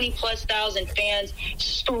 20 plus thousand fans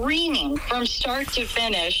screaming from start to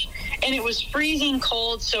finish, and it was freezing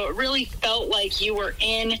cold, so it really felt like you were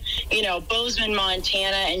in, Bozeman,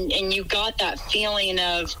 Montana, and you got that feeling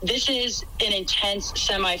of this is an intense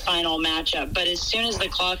semifinal matchup. But as soon as the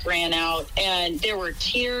clock ran out and there were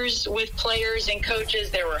tears with players and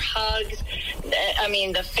coaches, there were hugs. I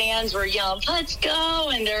mean, the fans were yelling, "Let's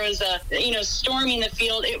go!" And there was storming the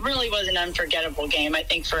field. It really was an unforgettable game, I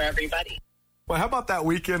think, for everybody. Well, how about that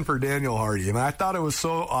weekend for Daniel Hardy? I mean, I thought it was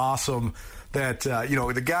so awesome that,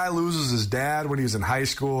 the guy loses his dad when he was in high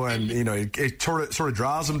school, and, it sort of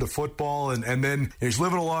draws him to football, and then he's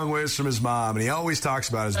living a long ways from his mom, and he always talks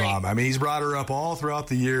about his mom. I mean, he's brought her up all throughout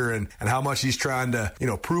the year, and how much he's trying to,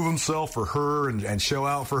 prove himself for her and show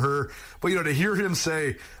out for her. But, to hear him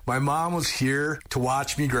say, my mom was here to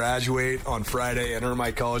watch me graduate on Friday, enter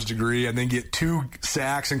my college degree, and then get 2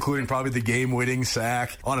 sacks, including probably the game-winning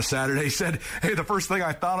sack on a Saturday. He said, hey, the first thing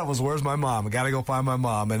I thought of was, where's my mom? I got to go find my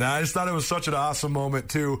mom. And I just thought it was such an awesome moment,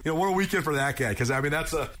 too. What a weekend for that guy, because,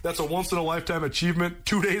 that's a once-in-a-lifetime achievement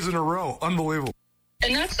 2 days in a row. Unbelievable.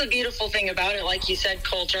 And that's the beautiful thing about it, like you said,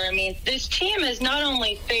 Colter. I mean, this team has not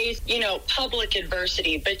only faced, public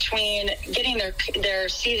adversity between getting their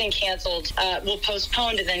season canceled,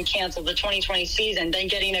 postponed and then canceled, the 2020 season, then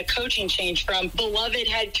getting a coaching change from beloved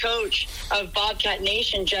head coach of Bobcat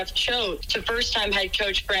Nation, Jeff Choate, to first-time head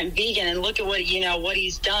coach Brent Vigen. And look at what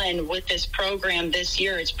he's done with this program this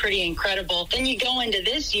year. It's pretty incredible. Then you go into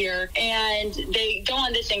this year, and they go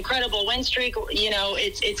on this incredible win streak.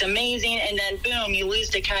 It's amazing. And then, boom, you lose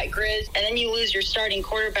to Cat Grizz, and then you lose your starting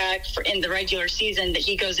quarterback in the regular season that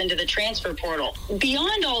he goes into the transfer portal.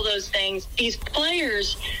 Beyond all those things, these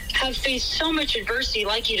players have faced so much adversity,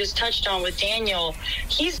 like you just touched on with Daniel.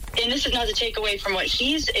 And this is not to take away from what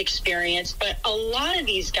he's experienced, but a lot of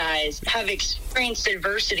these guys have experienced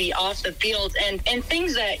adversity off the field and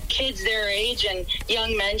things that kids their age and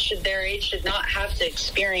young men their age should not have to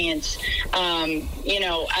experience,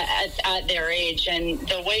 at their age. And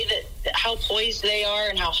the way that how poised they are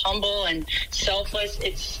and how humble and selfless,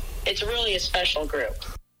 it's really a special group.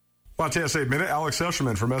 Montana State Minute, Alex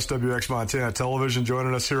Eschelman from SWX Montana Television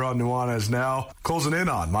joining us here on Nuanez Now. Closing in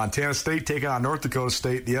on Montana State taking on North Dakota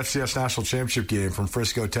State, the FCS National Championship game from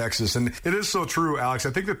Frisco, Texas. And it is so true, Alex. I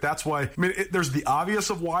think that's why, there's the obvious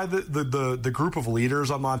of why the group of leaders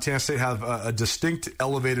on Montana State have a distinct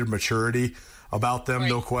elevated maturity about them, right.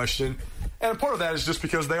 No question. And part of that is just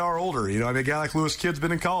because they are older. A guy like Lewis Kidd's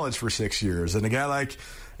been in college for 6 years, and a guy like,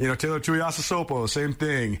 Taylor Tuiasosopo, same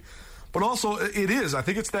thing. But also, it is. I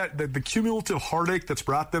think it's the cumulative heartache that's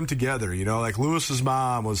brought them together. Like Lewis's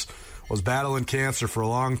mom was battling cancer for a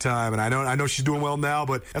long time, and I know she's doing well now,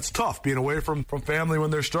 but that's tough being away from family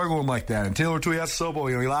when they're struggling like that. And Taylor Tuiasosopo,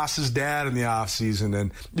 he lost his dad in the offseason,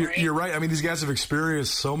 and you're right. These guys have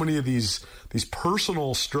experienced so many of these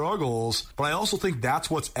personal struggles, but I also think that's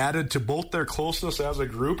what's added to both their closeness as a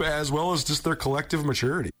group as well as just their collective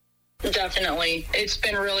maturity. Definitely. It's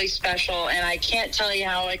been really special, and I can't tell you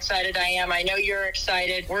how excited I am. I know you're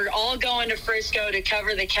excited. We're all going to Frisco to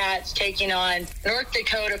cover the Cats, taking on North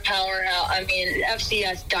Dakota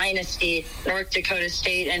FCS Dynasty, North Dakota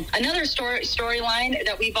State. And another storyline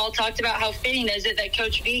that we've all talked about, how fitting is it that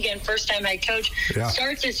Coach Vigen, first-time head coach,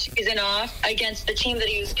 starts his season off against the team that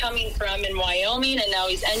he was coming from in Wyoming, and now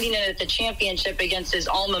he's ending it at the championship against his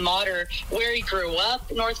alma mater, where he grew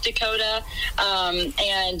up, North Dakota,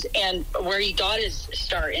 and where he got his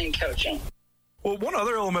start in coaching. Well, one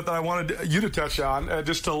other element that I wanted you to touch on,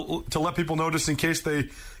 just to let people know, just in case they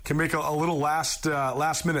can make a little last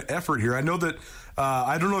minute effort here. I know that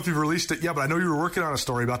I don't know if you've released it yet, but I know you were working on a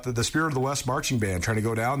story about the Spirit of the West marching band trying to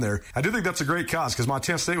go down there. I do think that's a great cause because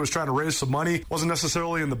Montana State was trying to raise some money, wasn't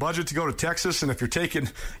necessarily in the budget to go to Texas, and if you're taking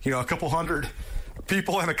a couple hundred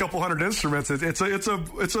people and a couple hundred instruments, it's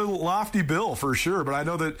a lofty bill for sure. But I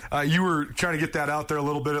know that you were trying to get that out there a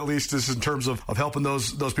little bit, at least just in terms of helping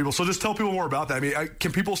those people. So just tell people more about that.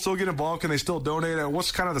 Can people still get involved? Can they still donate?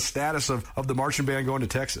 What's kind of the status of the marching band going to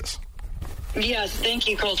Texas? Yes, thank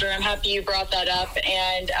you, Colter. I'm happy you brought that up.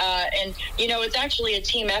 And it's actually a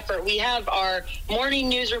team effort. We have our morning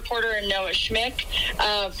news reporter, Noah Schmick,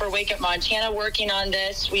 for Wake Up Montana, working on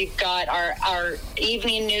this. We've got our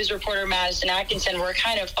evening news reporter, Madison Atkinson. We're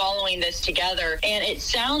kind of following this together. And it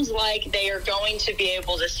sounds like they are going to be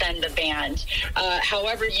able to send the band.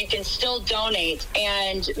 However, you can still donate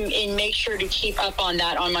and make sure to keep up on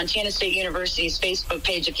that on Montana State University's Facebook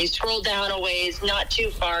page. If you scroll down a ways, not too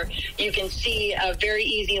far, you can see a very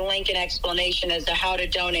easy link and explanation as to how to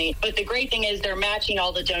donate. But the great thing is they're matching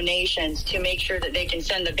all the donations to make sure that they can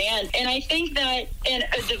send the band. And I think that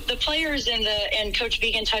the players and Coach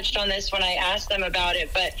Vigen touched on this when I asked them about it.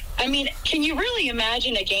 But can you really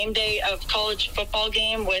imagine a game day of college football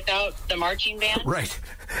game without the marching band? Right.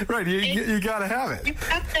 You got to have it. You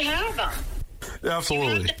have to have them.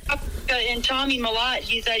 Absolutely. And Tommy Malott,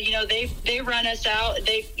 he said, they run us out.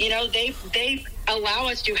 They allow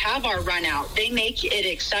us to have our run out. They make it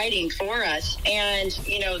exciting for us. And,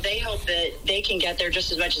 they hope that they can get there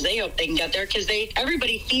just as much as they hope they can get there, because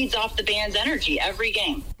everybody feeds off the band's energy every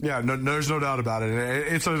game. Yeah, there's no doubt about it.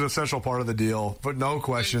 It's an essential part of the deal, but no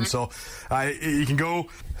question. So you can go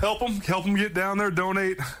help them get down there,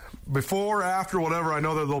 donate before, after, whatever. I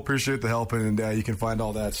know that they'll appreciate the help, and you can find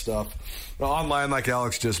all that stuff online, like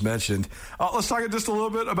Alex just mentioned. Let's talk just a little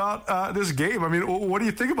bit about this game. I mean, what do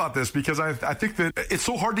you think about this? Because I think that it's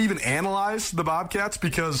so hard to even analyze the Bobcats,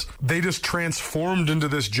 because they just transformed into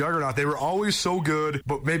this juggernaut. They were always so good,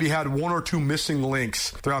 but maybe had one or two missing links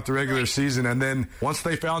throughout the regular season. And then once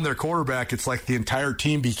they found their quarterback, it's like the entire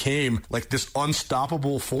team became like this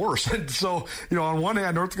unstoppable force. And so, on one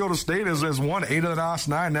hand, North Dakota State has won 8 of the last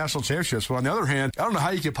 9 national championships. But on the other hand, I don't know how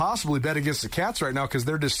you could possibly bet against the Cats right now, because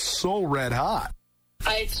they're just so red hot.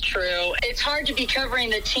 It's true. It's hard to be covering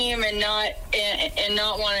the team and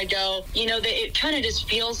not want to go. It kind of just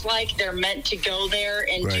feels like they're meant to go there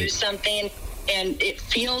and do something. And it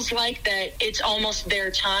feels like that it's almost their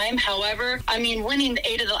time. However, winning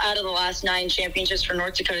 8 out of the last 9 championships for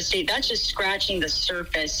North Dakota State, that's just scratching the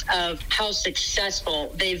surface of how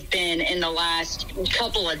successful they've been in the last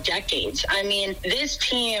couple of decades. This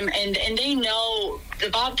team, and they know, the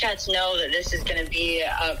Bobcats know that this is going to be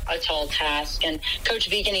a tall task. And Coach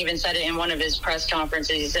Vigen even said it in one of his press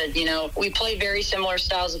conferences. He said, we play very similar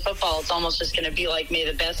styles of football. It's almost just going to be like, may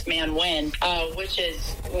the best man win, which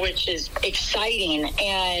is exciting.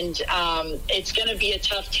 And it's going to be a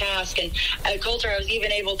tough task. And Colter, I was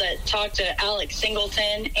even able to talk to Alex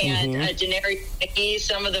Singleton and Denarius McGee,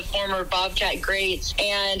 some of the former Bobcat greats.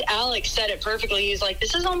 And Alex said it perfectly. He's like,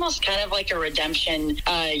 this is almost kind of like a redemption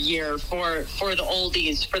year for the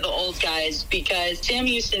oldies, for the old guys, because Sam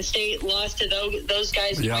Houston State lost to those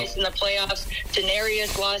guys twice in the playoffs.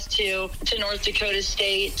 Denarius lost to North Dakota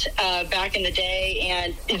State back in the day.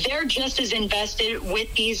 And they're just as invested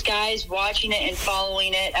with these guys, watching it and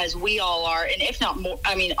following it as we all are. And if not more,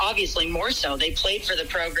 obviously more so. They played for the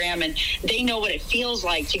program and they know what it feels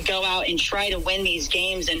like to go out and try to win these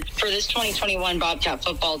games. And for this 2021 Bobcat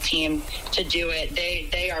football team to do it,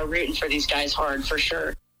 they are rooting for these guys hard, for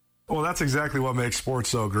sure. Well, that's exactly what makes sports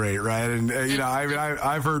so great, right? And,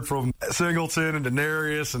 I've heard from Singleton and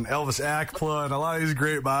Denarius and Elvis Akpla and a lot of these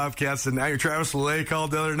great Bobcats. And now Travis LeLay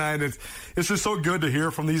called the other night. It's just so good to hear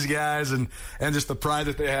from these guys and just the pride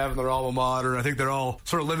that they have in their alma mater. I think they're all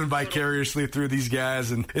sort of living vicariously through these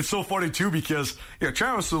guys. And it's so funny, too, because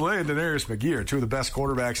Travis LeLay and Denarius McGee are two of the best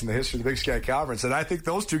quarterbacks in the history of the Big Sky Conference. And I think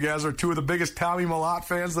those two guys are two of the biggest Tommy Malott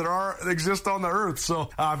fans that exist on the earth. So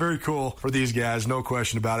very cool for these guys, no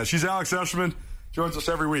question about it. She's Alex Eschelman, joins us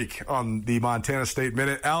every week on the Montana State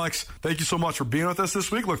Minute. Alex, thank you so much for being with us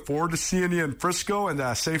this week. Look forward to seeing you in Frisco,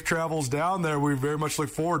 and safe travels down there. We very much look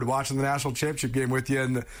forward to watching the national championship game with you,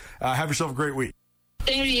 and have yourself a great week.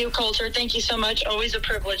 Same to you, Colter. Thank you so much. Always a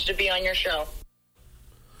privilege to be on your show.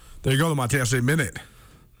 There you go, the Montana State Minute.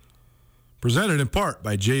 Presented in part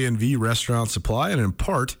by J&V Restaurant Supply and in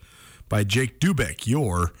part by Jake Dubeck,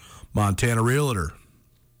 your Montana Realtor.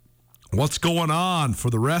 What's going on for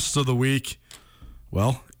the rest of the week?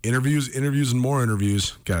 Well, interviews, and more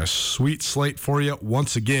interviews. Got a sweet slate for you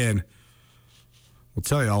once again. We'll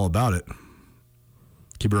tell you all about it.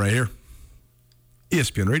 Keep it right here.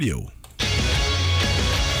 ESPN Radio.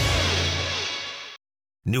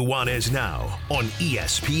 Nuanez Now on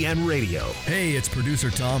ESPN Radio. Hey, it's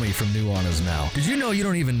producer Tommy from Nuanez Now. Did you know you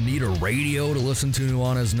don't even need a radio to listen to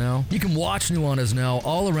Nuanez Now? You can watch Nuanez Now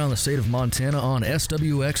all around the state of Montana on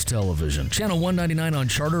SWX television, channel 199 on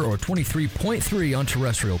Charter or 23.3 on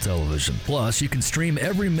terrestrial television. Plus, you can stream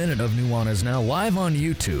every minute of Nuanez Now live on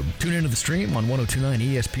YouTube. Tune into the stream on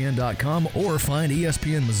 1029ESPN.com or find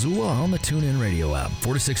ESPN Missoula on the TuneIn Radio app.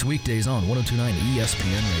 4 to 6 weekdays on 1029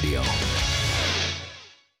 ESPN Radio.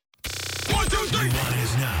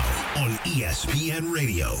 Nuanez Now on ESPN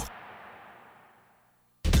Radio.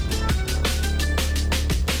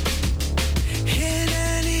 In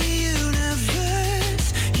any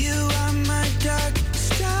universe, you are my dark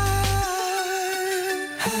star.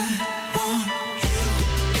 I want you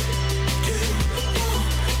to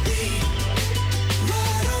want me.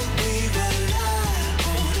 Why don't we rely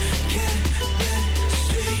on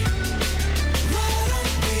chemistry? Why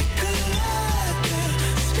don't we collide?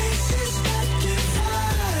 The spaces that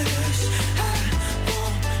divide us. I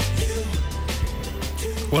want you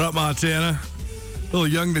to. What up, Montana? A little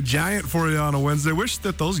Young the Giant for you on a Wednesday. Wish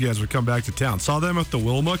that those guys would come back to town. Saw them at the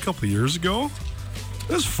Wilma a couple of years ago.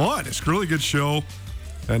 It was fun. It's a really good show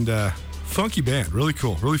and funky band. Really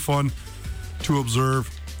cool. Really fun. to observe.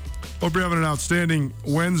 Hope you're having an outstanding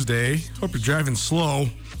Wednesday. Hope you're driving slow,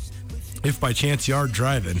 if by chance you are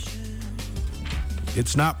driving.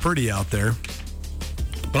 It's not pretty out there,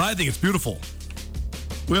 but I think it's beautiful.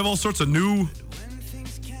 We have all sorts of new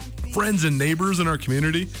friends and neighbors in our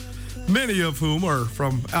community, many of whom are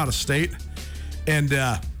from out of state. And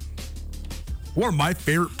one of my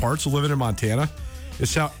favorite parts of living in Montana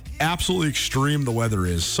is how absolutely extreme the weather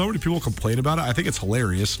is. So many people complain about it. I think it's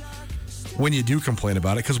hilarious when you do complain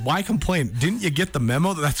about it, because why complain? Didn't you get the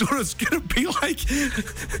memo that that's what it's going to be like?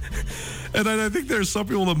 And I think there's some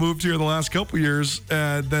people that moved here in the last couple of years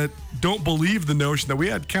that don't believe the notion that we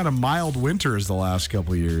had kind of mild winters the last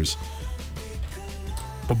couple of years.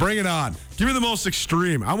 Well, bring it on. Give me the most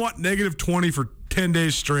extreme. I want negative 20 for 10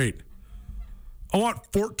 days straight. I want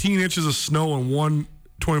 14 inches of snow in one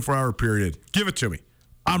 24-hour period. Give it to me.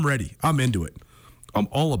 I'm ready. I'm into it. I'm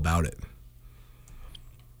all about it.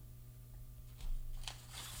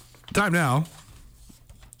 Time now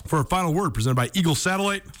for a final word presented by Eagle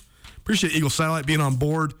Satellite. Appreciate Eagle Satellite being on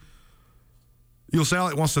board. Eagle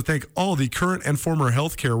Satellite wants to thank all the current and former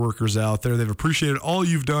healthcare workers out there. They've appreciated all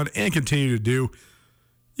you've done and continue to do.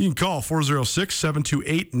 You can call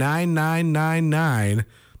 406-728-9999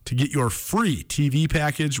 to get your free TV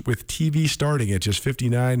package with TV starting at just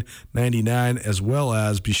 $59.99, as well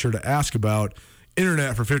as be sure to ask about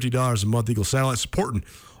internet for $50 a month. Eagle Satellite supporting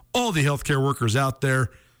all the healthcare workers out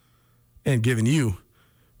there and giving you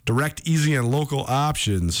direct, easy, and local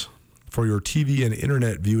options for your TV and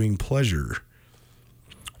internet viewing pleasure.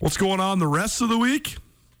 What's going on the rest of the week?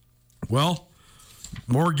 Well,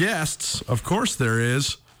 more guests. Of course there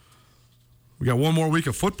is. We got one more week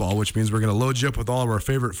of football, which means we're going to load you up with all of our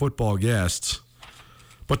favorite football guests.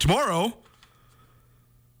 But tomorrow,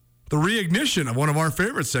 the reignition of one of our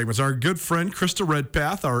favorite segments, our good friend Krista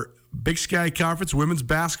Redpath, our Big Sky Conference Women's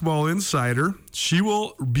Basketball Insider. She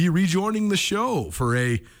will be rejoining the show for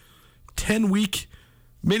a 10-week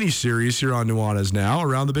mini-series here on Nuanez Now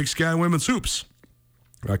around the Big Sky Women's Hoops.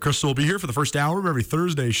 Krista will be here for the first hour of every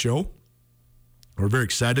Thursday show. We're very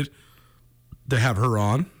excited to have her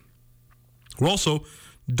on. We're also,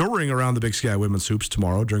 during Around the Big Sky Women's Hoops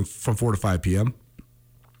tomorrow, from 4 to 5 p.m.,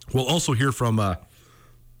 we'll also hear from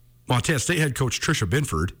Montana State head coach Tricia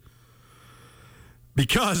Binford,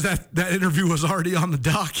 because that interview was already on the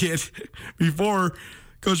docket before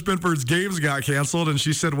Coach Binford's games got canceled, and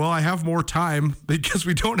she said, well, I have more time because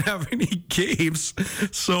we don't have any games.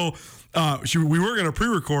 So we were going to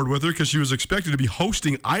pre-record with her because she was expected to be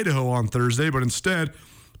hosting Idaho on Thursday, but instead,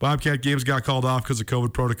 Bobcat games got called off because of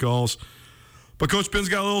COVID protocols. But Coach Ben's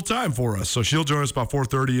got a little time for us, so she'll join us about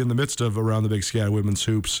 4:30 in the midst of Around the Big Sky Women's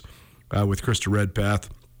Hoops with Krista Redpath.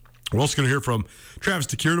 We're also going to hear from Travis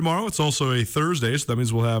DeCure tomorrow. It's also a Thursday, so that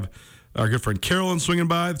means we'll have our good friend Carolyn swinging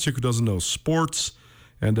by, the chick who doesn't know sports,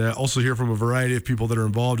 and also hear from a variety of people that are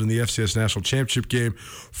involved in the FCS National Championship game.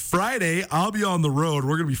 Friday, I'll be on the road.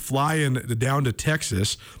 We're going to be flying down to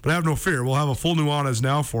Texas, but have no fear. We'll have a full Nuanez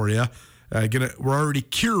Now for you. We're already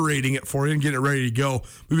curating it for you and getting it ready to go.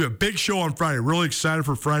 We have a big show on Friday. Really excited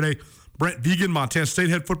for Friday. Brent Vegan, Montana State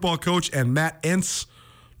head football coach, and Matt Entz,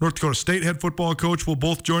 North Dakota State head football coach, will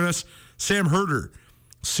both join us. Sam Herder,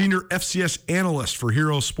 senior FCS analyst for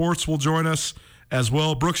Hero Sports, will join us as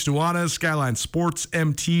well. Brooks Nuanez,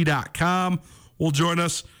 SkylineSportsMT.com, will join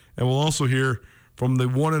us. And we'll also hear from the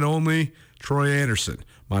one and only Troy Anderson,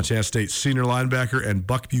 Montana State senior linebacker and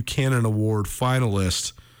Buck Buchanan Award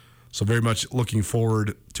finalist. So very much looking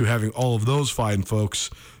forward to having all of those fine folks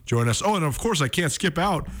join us. Oh, and of course, I can't skip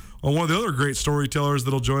out on one of the other great storytellers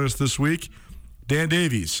that'll join us this week, Dan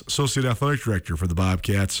Davies, Associate Athletic Director for the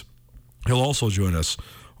Bobcats. He'll also join us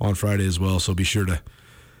on Friday as well, so be sure to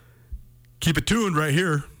keep it tuned right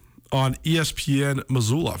here on ESPN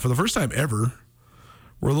Missoula. For the first time ever,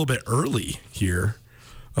 we're a little bit early here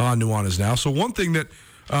on Nuanez Now. So one thing that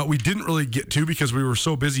we didn't really get to because we were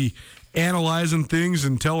so busy analyzing things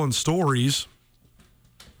and telling stories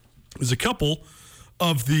is a couple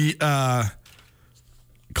of the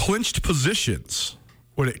clinched positions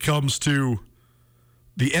when it comes to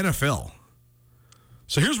the NFL.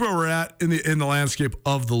 So here's where we're at in the landscape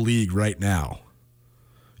of the league right now.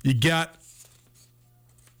 You got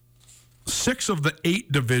 6 of the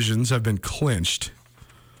 8 divisions have been clinched.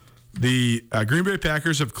 The Green Bay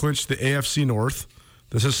Packers have clinched the AFC North.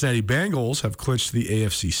 The Cincinnati Bengals have clinched the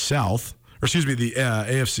AFC South. The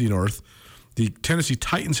AFC North. The Tennessee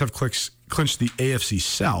Titans have clinched the AFC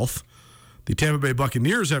South. The Tampa Bay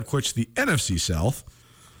Buccaneers have clinched the NFC South.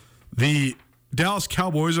 The Dallas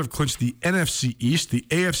Cowboys have clinched the NFC East. The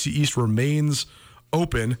AFC East remains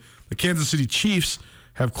open. The Kansas City Chiefs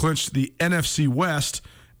have clinched the NFC West.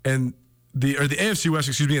 And the AFC West,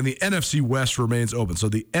 and the NFC West remains open. So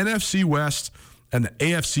the NFC West and the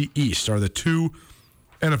AFC East are the two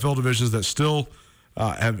NFL divisions that still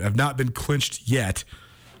have not been clinched yet.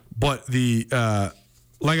 But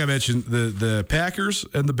like I mentioned, the Packers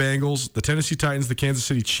and the Bengals, the Tennessee Titans, the Kansas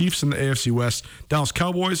City Chiefs in the AFC West, Dallas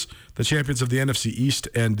Cowboys, the champions of the NFC East,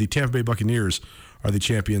 and the Tampa Bay Buccaneers are the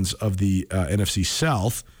champions of the NFC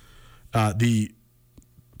South. The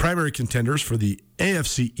primary contenders for the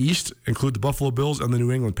AFC East include the Buffalo Bills and the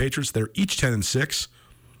New England Patriots. They're each 10-6,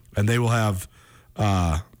 and they will have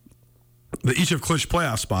they each have clinched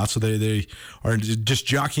playoff spots, so they are just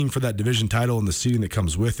jockeying for that division title and the seeding that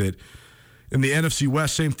comes with it. In the NFC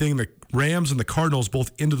West, same thing. The Rams and the Cardinals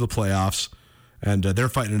both into the playoffs, and they're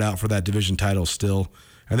fighting it out for that division title still.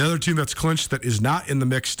 And the other team that's clinched that is not in the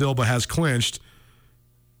mix still but has clinched,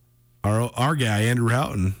 our guy, Andrew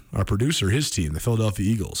Houghton, our producer, his team, the Philadelphia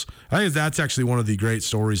Eagles. I think that's actually one of the great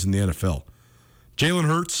stories in the NFL. Jalen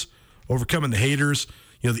Hurts overcoming the haters.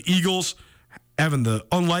 The Eagles having the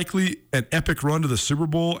unlikely and epic run to the Super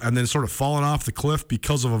Bowl and then sort of falling off the cliff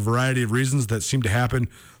because of a variety of reasons that seem to happen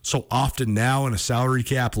so often now in a salary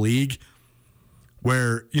cap league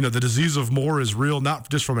where, the disease of more is real, not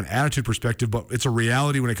just from an attitude perspective, but it's a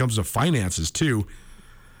reality when it comes to finances too.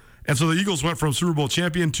 And so the Eagles went from Super Bowl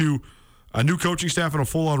champion to a new coaching staff and a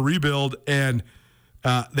full-on rebuild, and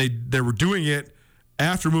they were doing it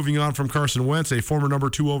after moving on from Carson Wentz, a former number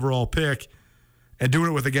 2 overall pick, and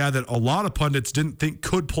doing it with a guy that a lot of pundits didn't think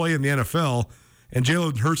could play in the NFL, and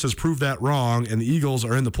Jalen Hurts has proved that wrong, and the Eagles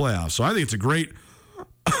are in the playoffs. So I think it's a great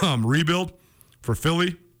rebuild for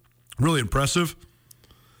Philly. Really impressive.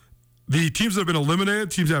 The teams that have been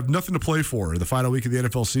eliminated, teams that have nothing to play for in the final week of the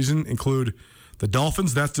NFL season include the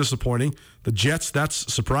Dolphins, that's disappointing. The Jets,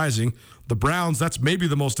 that's surprising. The Browns, that's maybe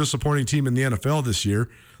the most disappointing team in the NFL this year.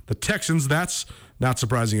 The Texans, that's not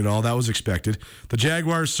surprising at all. That was expected. The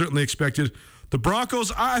Jaguars, certainly expected. The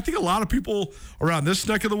Broncos, I think a lot of people around this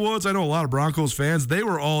neck of the woods, I know a lot of Broncos fans, they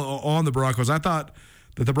were all on the Broncos. I thought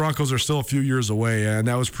that the Broncos are still a few years away, and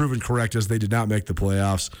that was proven correct as they did not make the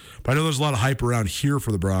playoffs. But I know there's a lot of hype around here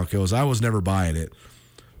for the Broncos. I was never buying it.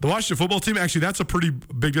 The Washington football team, actually, that's a pretty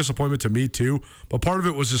big disappointment to me, too. But part of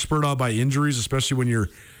it was just spurred on by injuries, especially when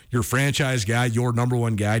your franchise guy, your number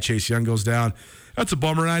one guy, Chase Young, goes down. That's a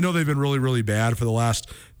bummer. And I know they've been really, really bad for the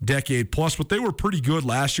last decade plus, but they were pretty good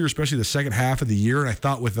last year, especially the second half of the year. And I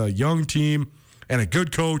thought with a young team and a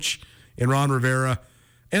good coach in Ron Rivera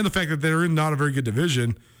and the fact that they're in not a very good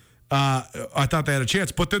division, I thought they had a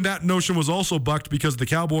chance. But then that notion was also bucked because the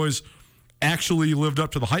Cowboys actually lived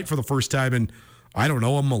up to the hype for the first time in, I don't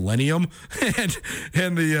know, a millennium,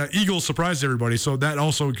 and the Eagles surprised everybody. So that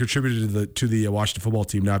also contributed to the Washington football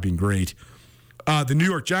team not being great. The New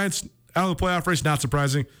York Giants out of the playoff race, not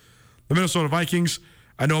surprising. The Minnesota Vikings,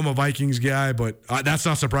 I know I'm a Vikings guy, but that's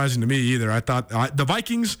not surprising to me either. I thought the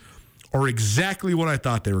Vikings are exactly what I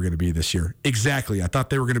thought they were going to be this year. Exactly. I thought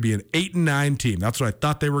they were going to be an 8-9 team. That's what I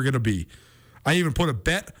thought they were going to be. I even put a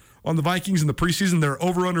bet on the Vikings in the preseason. Their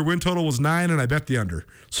over-under win total was 9, and I bet the under.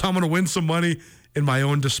 So I'm going to win some money in my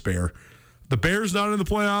own despair. The Bears not in the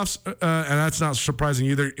playoffs, and that's not surprising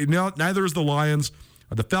either. Neither is the Lions.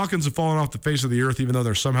 The Falcons have fallen off the face of the earth, even though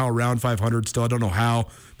they're somehow around 500 still. I don't know how.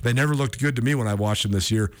 But they never looked good to me when I watched them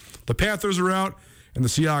this year. The Panthers are out, and the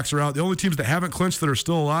Seahawks are out. The only teams that haven't clinched that are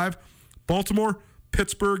still alive, Baltimore,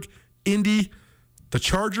 Pittsburgh, Indy, the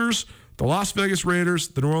Chargers, the Las Vegas Raiders,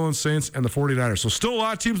 the New Orleans Saints, and the 49ers. So still a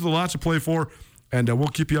lot of teams with a lot to play for, and we'll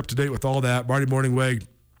keep you up to date with all that. Marty Morningweg,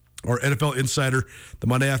 our NFL insider, the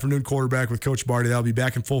Monday afternoon quarterback with Coach Marty. That'll be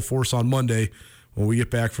back in full force on Monday when we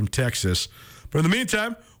get back from Texas. But in the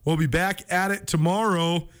meantime, we'll be back at it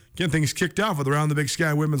tomorrow. Getting things kicked off with Around the Big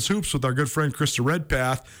Sky Women's Hoops with our good friend Krista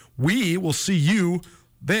Redpath. We will see you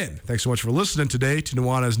then. Thanks so much for listening today to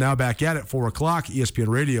Nuanez Now. Back at it, 4 o'clock, ESPN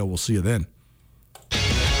Radio. We'll see you then.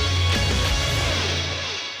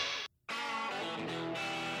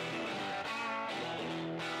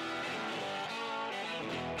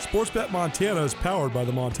 Sportsbet Montana is powered by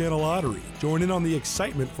the Montana Lottery. Join in on the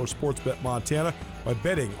excitement for Sportsbet Montana by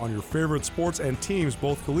betting on your favorite sports and teams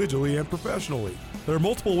both collegially and professionally. There are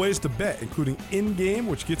multiple ways to bet, including in-game,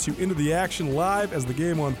 which gets you into the action live as the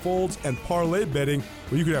game unfolds, and parlay betting,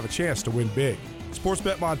 where you could have a chance to win big.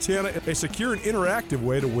 Sportsbet Montana, a secure and interactive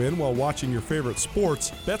way to win while watching your favorite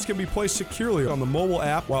sports. Bets can be placed securely on the mobile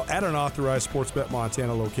app while at an authorized Sportsbet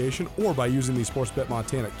Montana location or by using the Sportsbet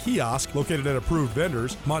Montana kiosk located at approved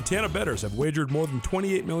vendors. Montana bettors have wagered more than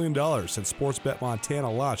 $28 million since Sportsbet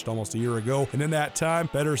Montana launched almost a year ago, and in that time,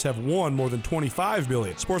 bettors have won more than $25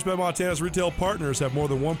 million. Sportsbet Montana's retail partners have more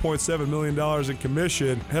than $1.7 million in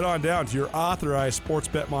commission. Head on down to your authorized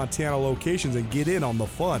Sportsbet Montana locations and get in on the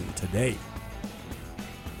fun today.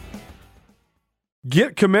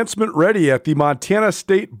 Get commencement ready at the Montana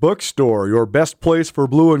State Bookstore, your best place for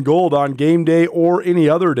blue and gold on game day or any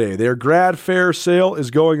other day. Their grad fair sale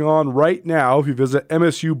is going on right now if you visit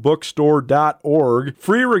msubookstore.org.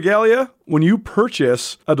 Free regalia when you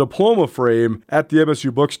purchase a diploma frame at the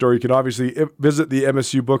MSU Bookstore. You can obviously visit the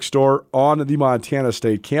MSU Bookstore on the Montana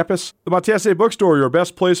State campus. The Montana State Bookstore, your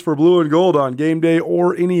best place for blue and gold on game day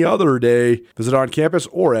or any other day. Visit on campus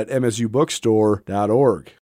or at msubookstore.org.